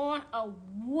on a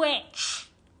witch,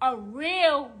 a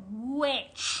real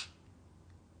witch.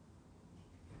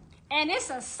 And it's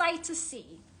a sight to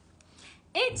see.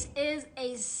 It is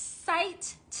a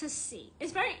sight to see.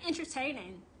 It's very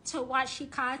entertaining to watch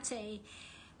Hecate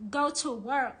go to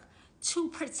work to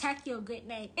protect your good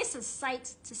name. It's a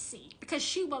sight to see, because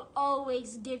she will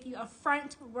always give you a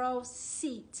front row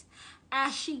seat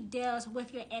as she deals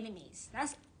with your enemies.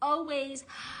 That's always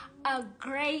a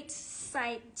great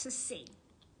sight to see.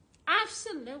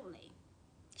 Absolutely.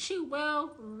 She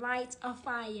will light a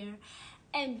fire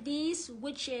and these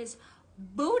witches'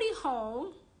 booty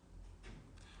hole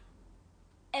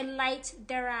and light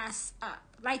their ass up,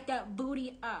 light that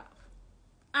booty up.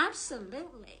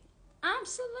 Absolutely.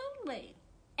 Absolutely.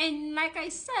 And like I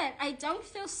said, I don't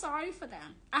feel sorry for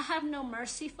them. I have no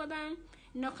mercy for them,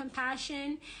 no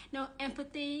compassion, no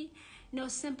empathy, no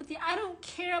sympathy. I don't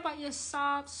care about your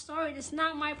sob story. It's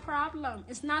not my problem.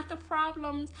 It's not the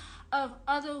problem of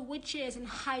other witches and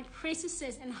high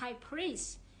priestesses and high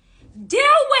priests. Deal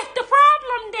with the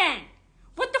problem then.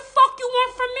 What the fuck you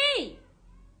want from me?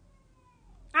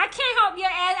 I can't help your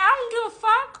ass. I don't give a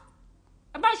fuck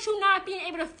about you not being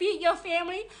able to feed your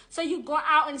family, so you go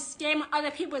out and scam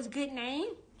other people's good name.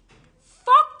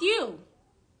 Fuck you.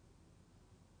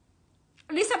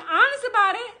 At least I'm honest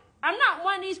about it. I'm not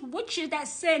one of these witches that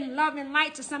send love and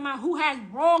light to someone who has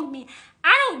wronged me.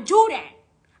 I don't do that.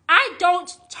 I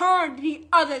don't turn the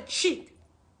other cheek.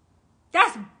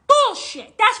 That's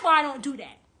bullshit. That's why I don't do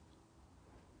that.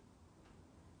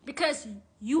 Because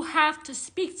you have to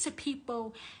speak to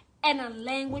people in a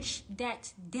language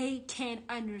that they can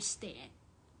understand.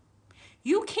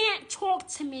 You can't talk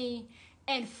to me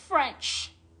in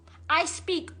French. I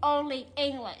speak only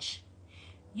English.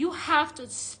 You have to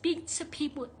speak to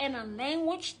people in a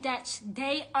language that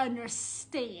they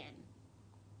understand.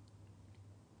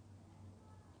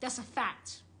 That's a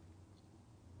fact.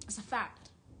 That's a fact.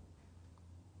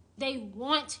 They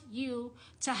want you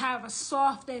to have a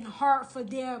softened heart for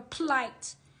their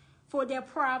plight, for their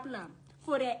problem,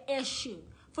 for their issue,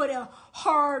 for their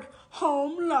hard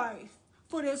home life,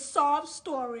 for their sob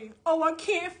story. Oh, I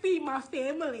can't feed my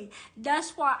family.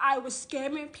 That's why I was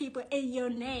scamming people in your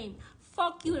name.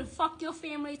 Fuck you and fuck your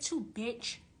family too,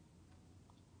 bitch.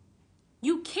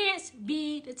 You can't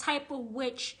be the type of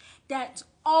witch that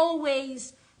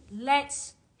always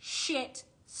lets shit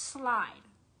slide.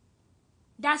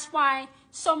 That's why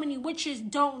so many witches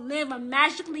don't live a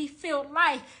magically filled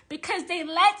life, because they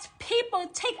let people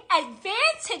take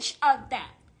advantage of them.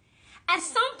 At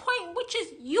some point,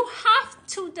 witches, you have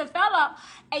to develop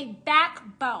a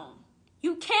backbone.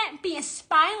 You can't be a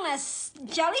spineless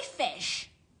jellyfish.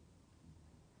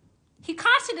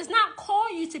 Hikata does not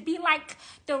call you to be like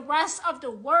the rest of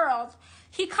the world.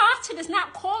 Hikata does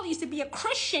not call you to be a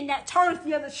Christian that turns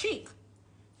the other cheek.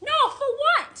 No, for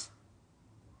what?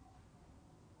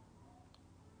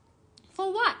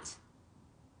 For what?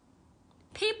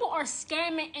 People are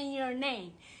scamming in your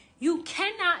name. You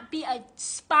cannot be a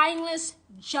spineless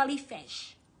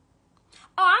jellyfish.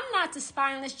 Oh, I'm not the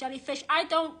spineless jellyfish. I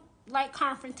don't like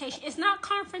confrontation. It's not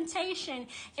confrontation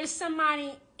if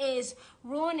somebody is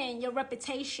ruining your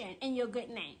reputation and your good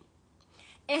name.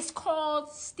 It's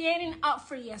called standing up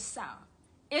for yourself.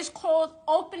 It's called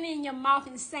opening your mouth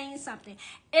and saying something.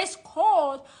 It's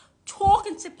called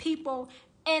talking to people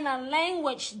in a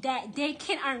language that they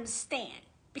can understand.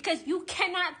 Because you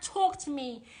cannot talk to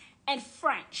me in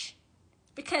French,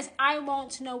 because I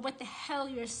won't know what the hell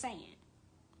you're saying.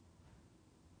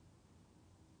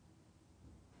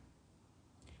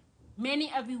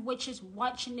 Many of you witches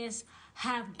watching this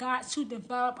have got to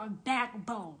develop a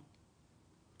backbone.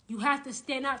 You have to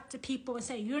stand up to people and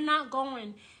say, you're not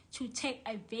going to take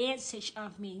advantage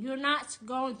of me. You're not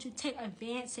going to take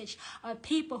advantage of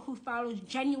people who follow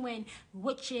genuine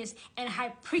witches and high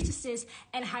priestesses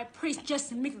and high priests just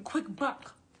to make a quick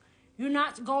buck. You're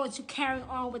not going to carry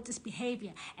on with this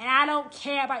behavior. And I don't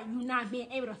care about you not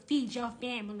being able to feed your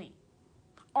family,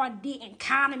 or the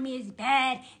economy is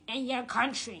bad in your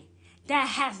country. That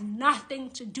has nothing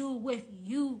to do with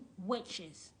you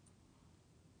witches.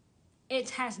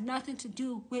 It has nothing to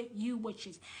do with you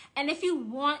witches. And if you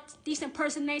want these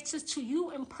impersonators to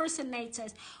you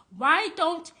impersonators, why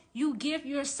don't you give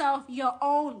yourself your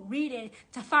own reading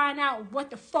to find out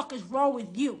what the fuck is wrong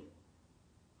with you?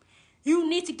 You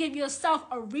need to give yourself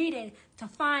a reading to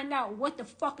find out what the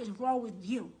fuck is wrong with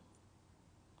you.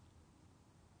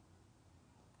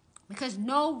 Because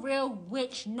no real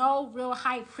witch, no real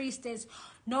high priestess,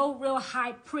 no real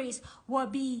high priest will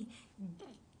be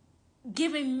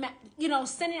giving,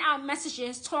 sending out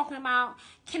messages talking about,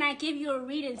 can I give you a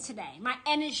reading today? My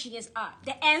energy is up.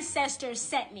 The ancestors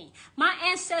sent me. My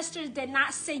ancestors did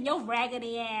not send your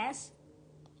raggedy ass.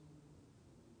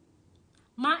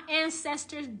 My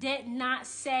ancestors did not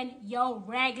send your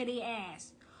raggedy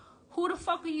ass. Who the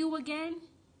fuck are you again?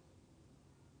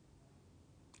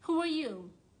 Who are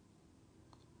you?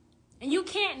 And you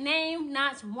can't name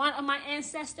not one of my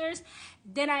ancestors,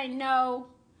 then I know.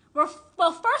 Well,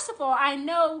 first of all, I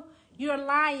know you're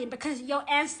lying because your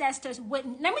ancestors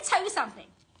wouldn't. Let me tell you something.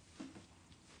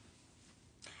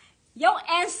 Your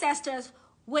ancestors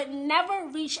would never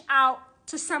reach out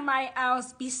to somebody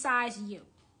else besides you.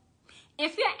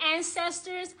 If your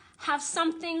ancestors have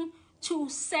something to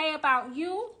say about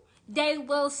you, they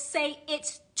will say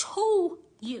it to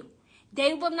you.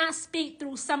 They will not speak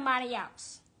through somebody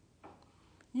else.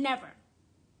 Never.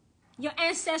 Your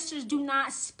ancestors do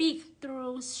not speak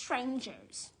through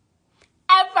strangers.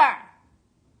 Ever.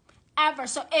 Ever.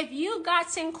 So if you got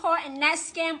caught in that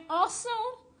scam also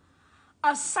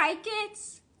of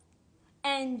psychics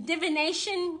and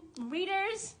divination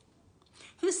readers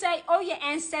who say, oh, your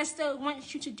ancestor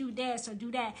wants you to do this or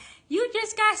do that, you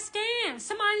just got scammed.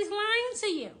 Somebody's lying to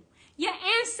you. Your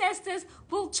ancestors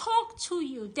will talk to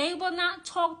you. They will not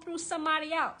talk through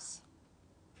somebody else.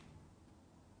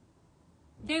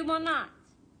 They will not.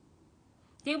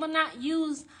 They will not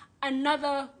use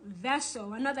another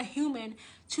vessel, another human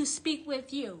to speak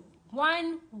with you.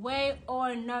 One way or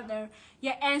another,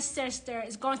 your ancestor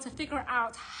is going to figure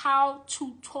out how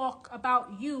to talk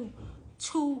about you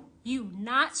to you,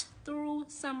 not through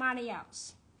somebody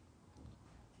else.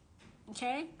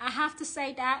 Okay? I have to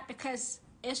say that because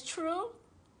it's true.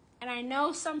 And I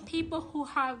know some people who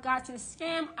have gotten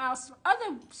scammed out,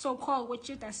 other so-called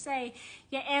witches that say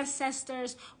your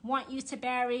ancestors want you to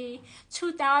bury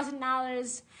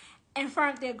 $2,000 in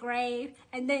front of their grave,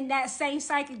 and then that same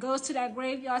psychic goes to that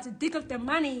graveyard to dig up the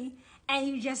money, and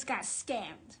you just got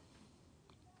scammed.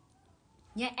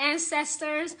 Your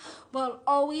ancestors will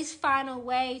always find a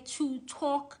way to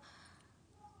talk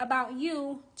about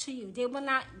you to you. They will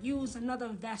not use another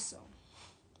vessel.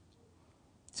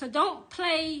 So don't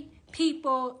play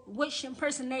people, witch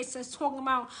impersonators, talking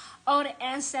about, oh, the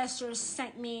ancestors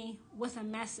sent me with a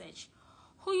message.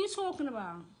 Who are you talking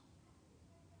about?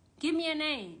 Give me a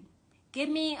name. Give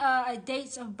me a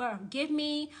date of birth. Give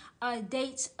me a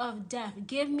date of death.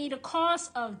 Give me the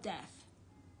cause of death.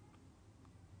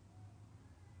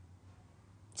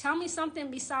 Tell me something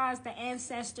besides the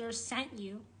ancestors sent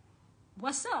you.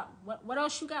 What's up? What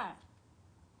else you got?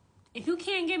 If you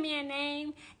can't give me a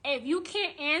name, if you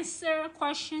can't answer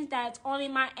questions that only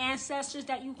my ancestors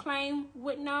that you claim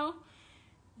would know,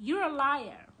 you're a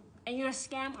liar and you're a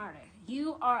scam artist.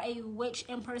 You are a witch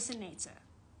impersonator.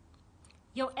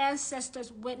 Your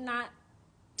ancestors would not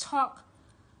talk.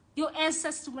 Your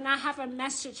ancestors would not have a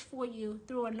message for you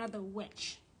through another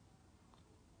witch.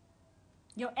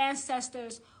 Your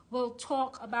ancestors will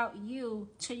talk about you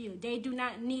to you. They do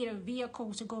not need a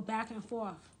vehicle to go back and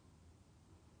forth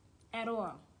at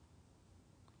all.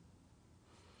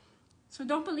 So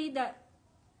don't believe that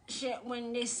shit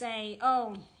when they say,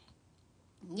 oh,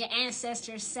 your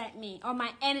ancestors sent me, or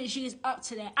my energy is up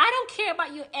today. I don't care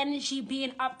about your energy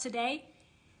being up today.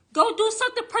 Go do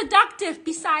something productive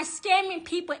besides scamming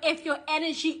people if your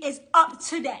energy is up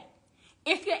today.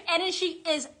 If your energy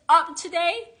is up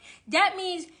today, that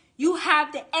means you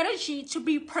have the energy to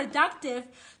be productive,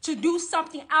 to do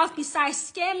something else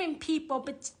besides scamming people,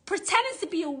 but pretending to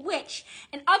be a witch.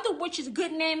 And other witches,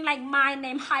 good name like my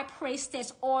name, High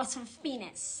Priestess, Awesome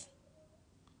Phoenix.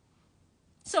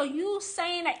 So you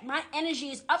saying that my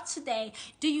energy is up today,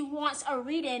 do you want a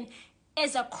reading,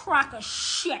 is a crock of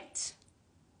shit.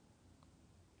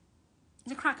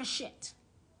 It's a crock of shit.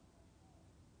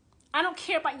 I don't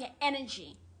care about your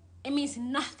energy. It means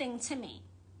nothing to me.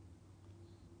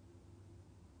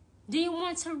 Do you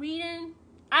want a reading?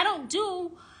 I don't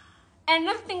do. And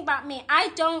another thing about me, I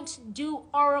don't do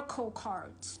oracle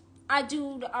cards. I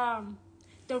do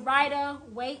the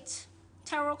Rider-Waite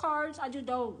tarot cards. I do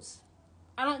those.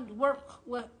 I don't work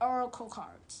with oracle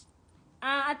cards.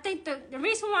 I think the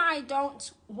reason why I don't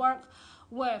work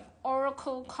with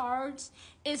oracle cards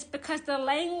is because the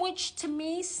language to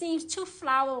me seems too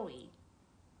flowery.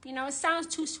 You know, it sounds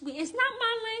too sweet. It's not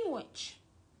my language.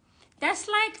 That's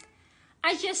like,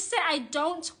 I just said, I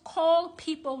don't call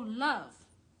people love.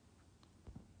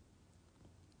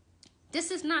 This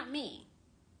is not me.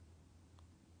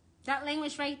 That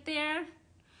language right there.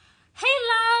 Hey,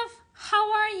 love,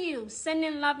 how are you?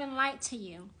 Sending love and light to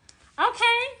you.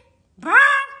 Okay, bye,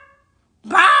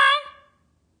 bye.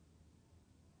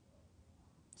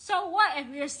 So what if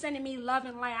you're sending me love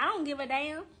and light? I don't give a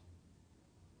damn.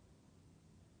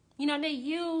 You know, they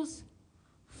use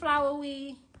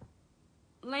flowery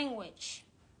language.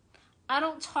 I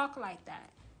don't talk like that.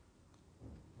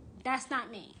 That's not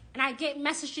me. And I get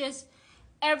messages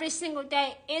every single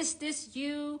day. Is this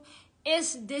you?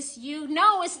 Is this you?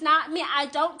 No, it's not me. I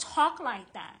don't talk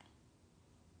like that.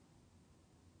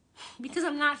 Because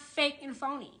I'm not fake and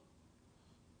phony.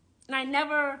 And I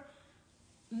never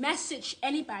message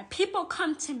anybody. People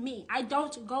come to me. I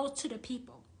don't go to the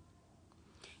people.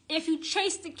 If you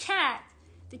chase the cat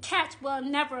will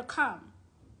never come.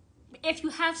 If you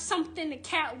have something the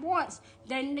cat wants,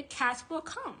 then the cat will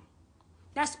come.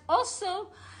 That's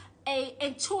also an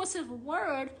intuitive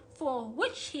word for a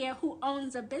witch here who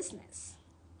owns a business.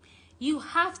 You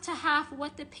have to have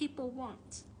what the people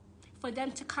want for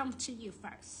them to come to you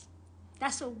first.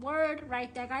 That's a word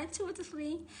right there, guys,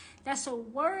 intuitively. That's a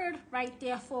word right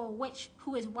there for a witch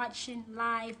who is watching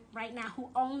live right now, who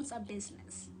owns a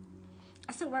business.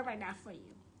 That's a word right now for you.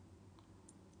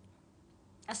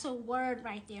 That's a word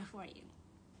right there for you.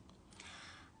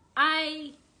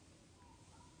 I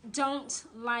don't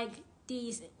like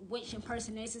these witch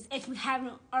impersonators if you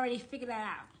haven't already figured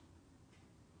that out.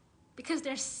 Because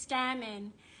they're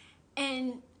scamming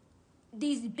in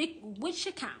these big witch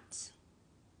accounts.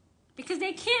 Because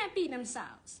they can't be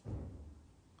themselves.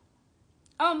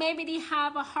 Oh, maybe they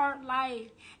have a hard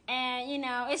life. And, you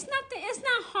know, it's not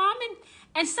harming.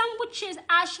 And some witches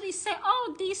actually say,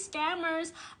 oh, these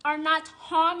scammers are not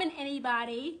harming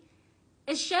anybody.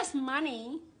 It's just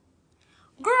money.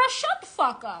 Girl, shut the fuck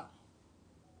fuck up.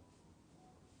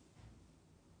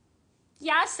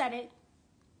 Yeah, I said it.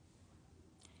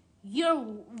 You're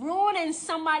ruining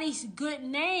somebody's good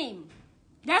name.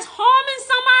 That's harming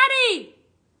somebody.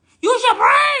 Use your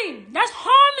brain. That's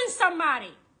harming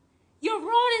somebody. You're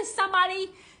ruining somebody's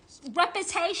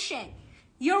reputation.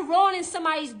 You're ruining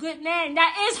somebody's good name.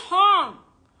 That is harm.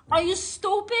 Are you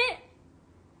stupid?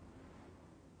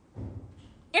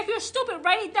 If you're stupid,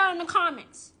 write it down in the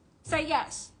comments. Say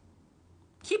yes.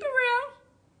 Keep it real.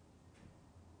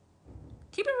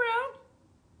 Keep it real.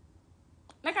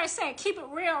 Like I said, keep it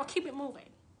real, keep it moving.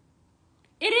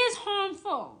 It is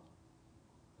harmful.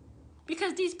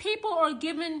 Because these people are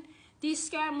giving these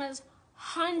scammers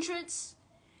hundreds,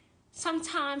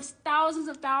 sometimes thousands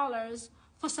of dollars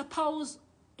for supposed,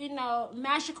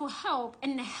 magical help,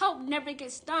 and the help never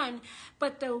gets done,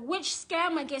 but the witch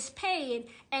scammer gets paid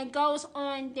and goes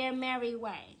on their merry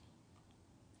way.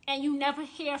 And you never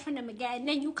hear from them again. And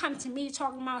then you come to me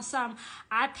talking about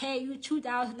I pay you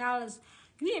 $2,000.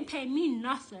 You didn't pay me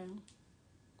nothing.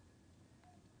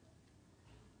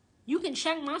 You can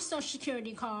check my social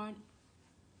security card.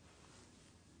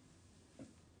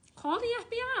 Call the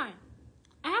FBI.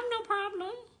 I have no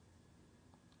problem.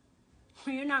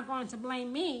 You're not going to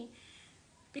blame me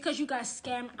because you got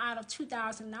scammed out of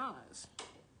 $2,000.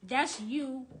 That's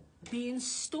you being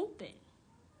stupid.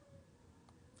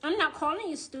 I'm not calling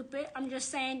you stupid. I'm just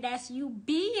saying that's you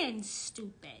being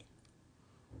stupid.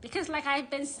 Because like I've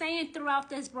been saying throughout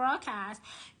this broadcast,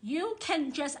 you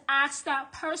can just ask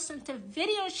that person to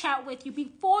video chat with you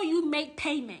before you make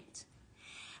payment.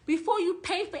 Before you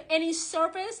pay for any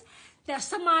service that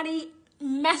somebody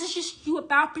messages you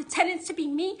about pretending to be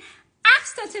me,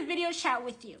 ask them to video chat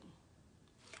with you.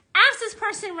 Ask this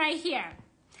person right here.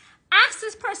 Ask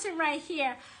this person right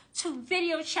here to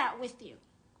video chat with you.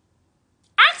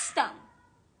 Ask them.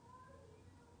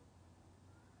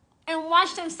 And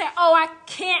watch them say, oh, I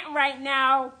can't right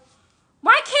now.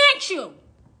 Why can't you?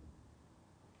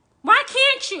 Why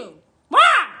can't you?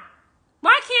 Why?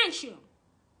 Why can't you?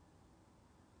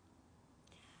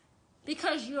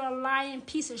 Because you're a lying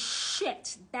piece of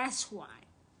shit. That's why.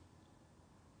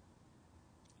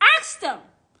 Ask them.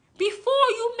 Before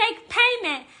you make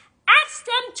payment, ask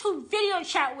them to video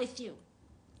chat with you.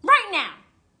 Right now.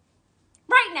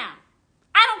 Right now.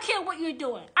 I don't care what you're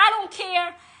doing. I don't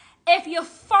care if you're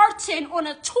farting on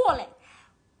a toilet.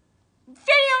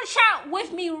 Video chat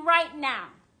with me right now.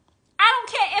 I don't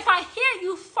care if I hear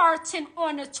you farting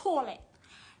on a toilet.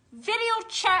 Video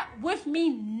chat with me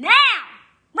now.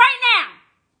 Right now.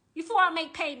 Before I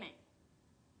make payment.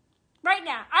 Right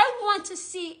now. I want to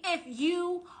see if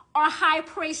you are High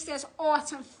Priestess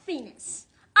Autumn Phoenix.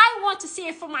 I want to see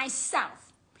it for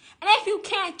myself. And if you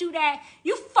can't do that,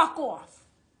 you fuck off.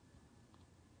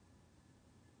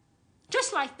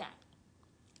 Just like that.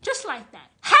 Just like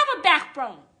that. Have a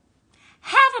backbone.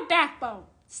 Have a backbone.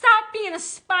 Stop being a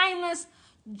spineless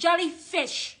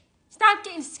jellyfish. Stop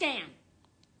getting scammed.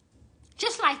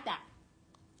 Just like that.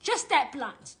 Just that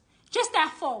blunt. Just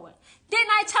that forward. Didn't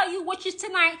I tell you witches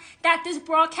tonight that this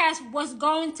broadcast was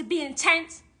going to be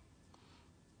intense?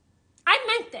 I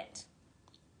meant it.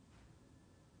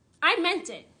 I meant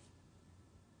it.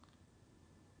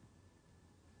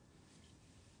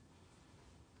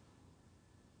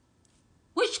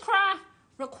 Witchcraft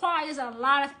requires a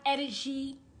lot of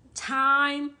energy,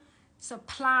 time,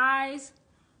 supplies,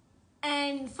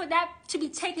 and for that to be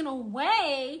taken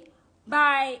away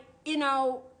by,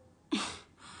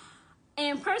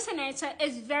 impersonator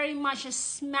is very much a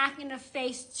smack in the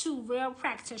face to real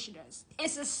practitioners.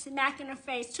 It's a smack in the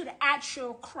face to the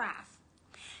actual craft.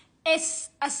 It's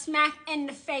a smack in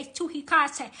the face to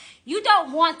Hecate. You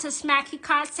don't want to smack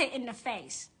Hecate in the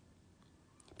face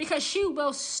because she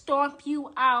will stomp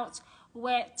you out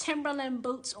with Timberland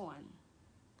boots on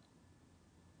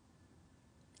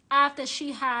after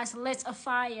she has lit a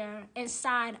fire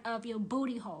inside of your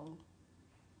booty hole.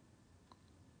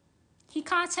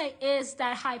 Hecate is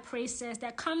that high priestess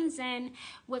that comes in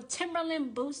with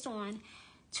Timberland boots on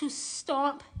to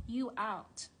stomp you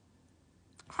out,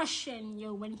 crushing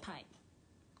your windpipe.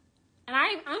 And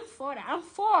I'm for that. I'm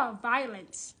for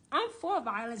violence. I'm for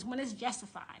violence when it's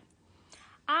justified.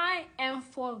 I am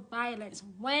for violence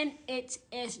when it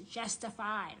is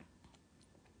justified.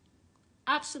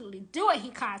 Absolutely. Do it,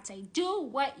 Hecate. Do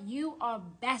what you are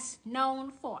best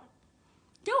known for.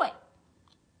 Do it.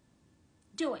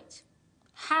 Do it.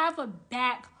 Have a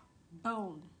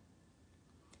backbone.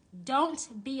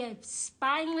 Don't be a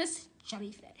spineless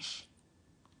jellyfish.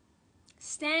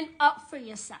 Stand up for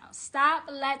yourself. Stop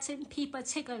letting people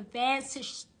take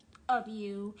advantage of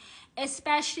you,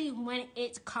 especially when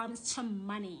it comes to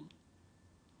money.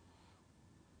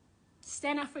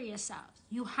 stand up for yourselves.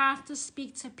 You have to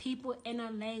speak to people in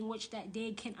a language that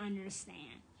they can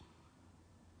understand.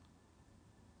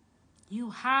 You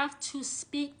have to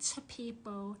speak to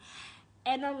people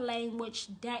in a language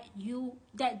that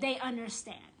they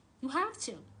understand. You have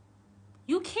to.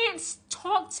 You can't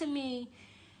talk to me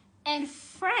in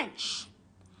French.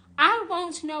 I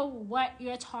won't know what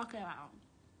you're talking about.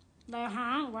 Like,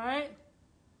 huh? What?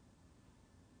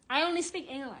 I only speak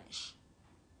English.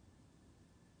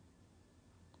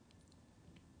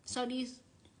 So these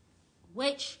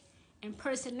witch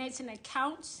impersonating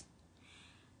accounts,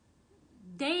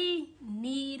 they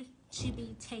need to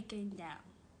be taken down.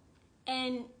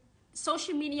 And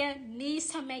social media needs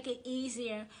to make it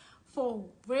easier for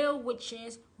real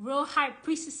witches, real high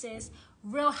priestesses,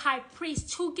 real high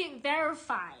priests to get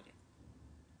verified.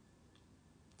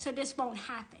 So this won't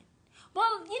happen.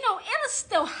 Well, it'll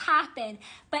still happen,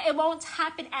 but it won't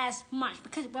happen as much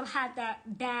because we'll have that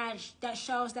badge that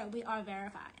shows that we are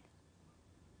verified.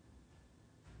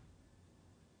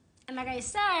 And like I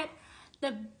said,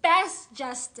 the best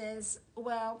justice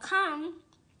will come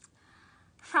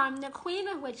from the Queen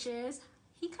of Witches,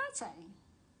 Hecate.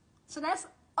 So that's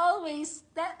always,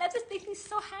 that just makes me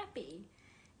so happy.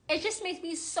 It just makes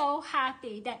me so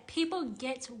happy that people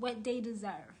get what they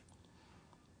deserve.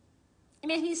 It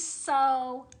makes me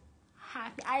so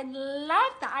happy. I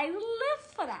love that. I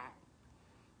live for that.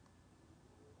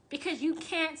 Because you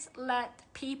can't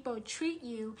let people treat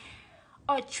you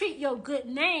or treat your good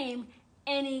name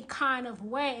any kind of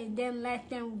way and then let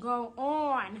them go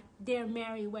on their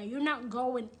merry way. You're not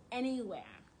going anywhere.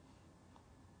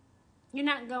 You're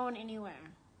not going anywhere.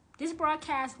 This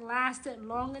broadcast lasted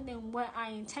longer than what I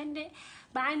intended,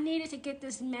 but I needed to get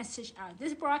this message out.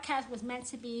 This broadcast was meant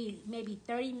to be maybe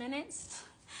 30 minutes,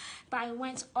 but I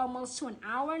went almost to an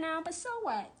hour now, but so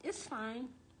what? It's fine.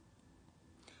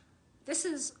 This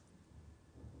is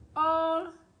all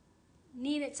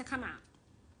needed to come out.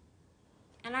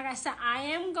 And like I said, I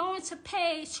am going to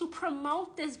pay to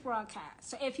promote this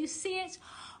broadcast. So if you see it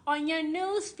on your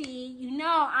news feed,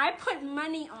 I put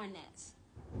money on this.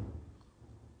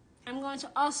 I'm going to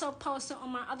also post it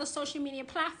on my other social media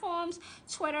platforms,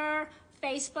 Twitter,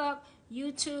 Facebook,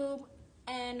 YouTube,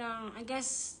 and I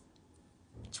guess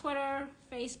Twitter,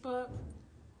 Facebook,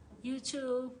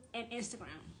 YouTube, and Instagram.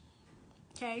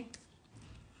 Okay?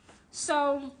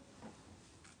 So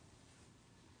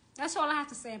that's all I have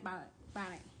to say about it.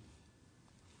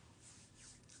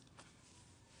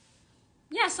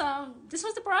 Yeah, so this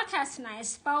was the broadcast tonight,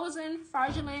 exposing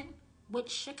fraudulent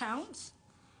witch accounts.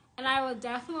 And I will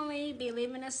definitely be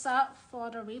leaving this up for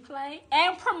the replay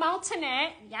and promoting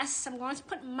it. Yes, I'm going to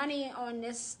put money on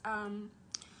this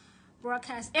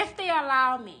broadcast if they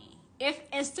allow me. If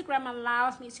Instagram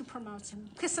allows me to promote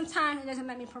it. Because sometimes it doesn't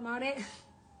let me promote it.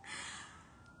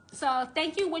 So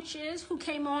thank you, witches, who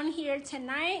came on here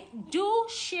tonight. Do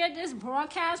share this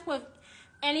broadcast with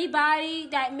anybody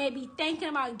that may be thinking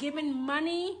about giving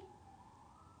money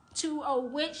to a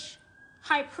witch,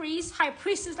 high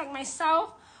priestess like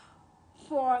myself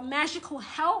for magical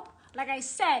help. Like I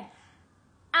said,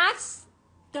 ask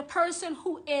the person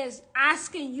who is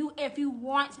asking you if you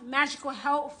want magical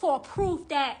help for proof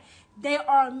that they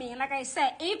are me. Like I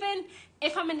said, even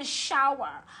if I'm in the shower,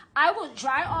 I will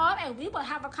dry off and we will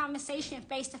have a conversation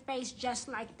face to face just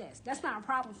like this. That's not a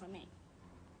problem for me.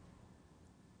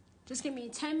 Just give me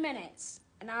 10 minutes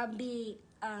and I'll be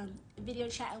video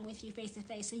chatting with you face to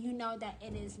face so you know that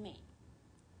it is me.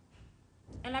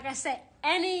 And like I said,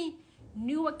 any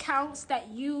new accounts that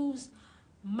use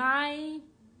my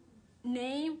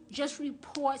name, just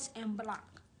report and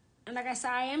block. And like I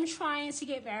said, I am trying to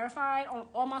get verified on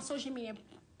all my social media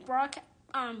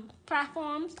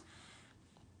platforms.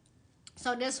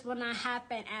 So this will not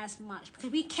happen as much. Because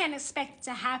we can expect it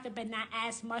to happen, but not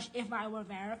as much if I were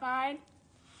verified.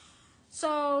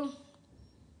 So,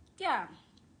 yeah.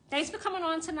 Thanks for coming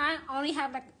on tonight. I only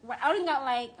got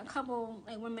a couple,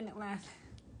 1 minute left.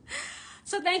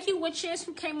 So thank you, witches,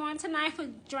 who came on tonight for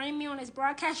joining me on this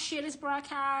broadcast. Share this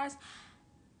broadcast.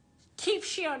 Keep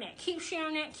sharing it. Keep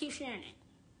sharing it. Keep sharing it.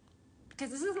 Because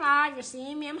this is live. You're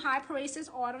seeing me. I'm High Priestess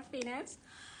Order Phoenix.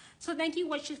 So thank you,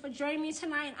 witches, for joining me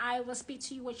tonight. And I will speak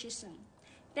to you, witches, soon.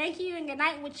 Thank you and good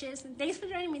night, witches. And thanks for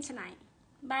joining me tonight.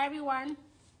 Bye, everyone.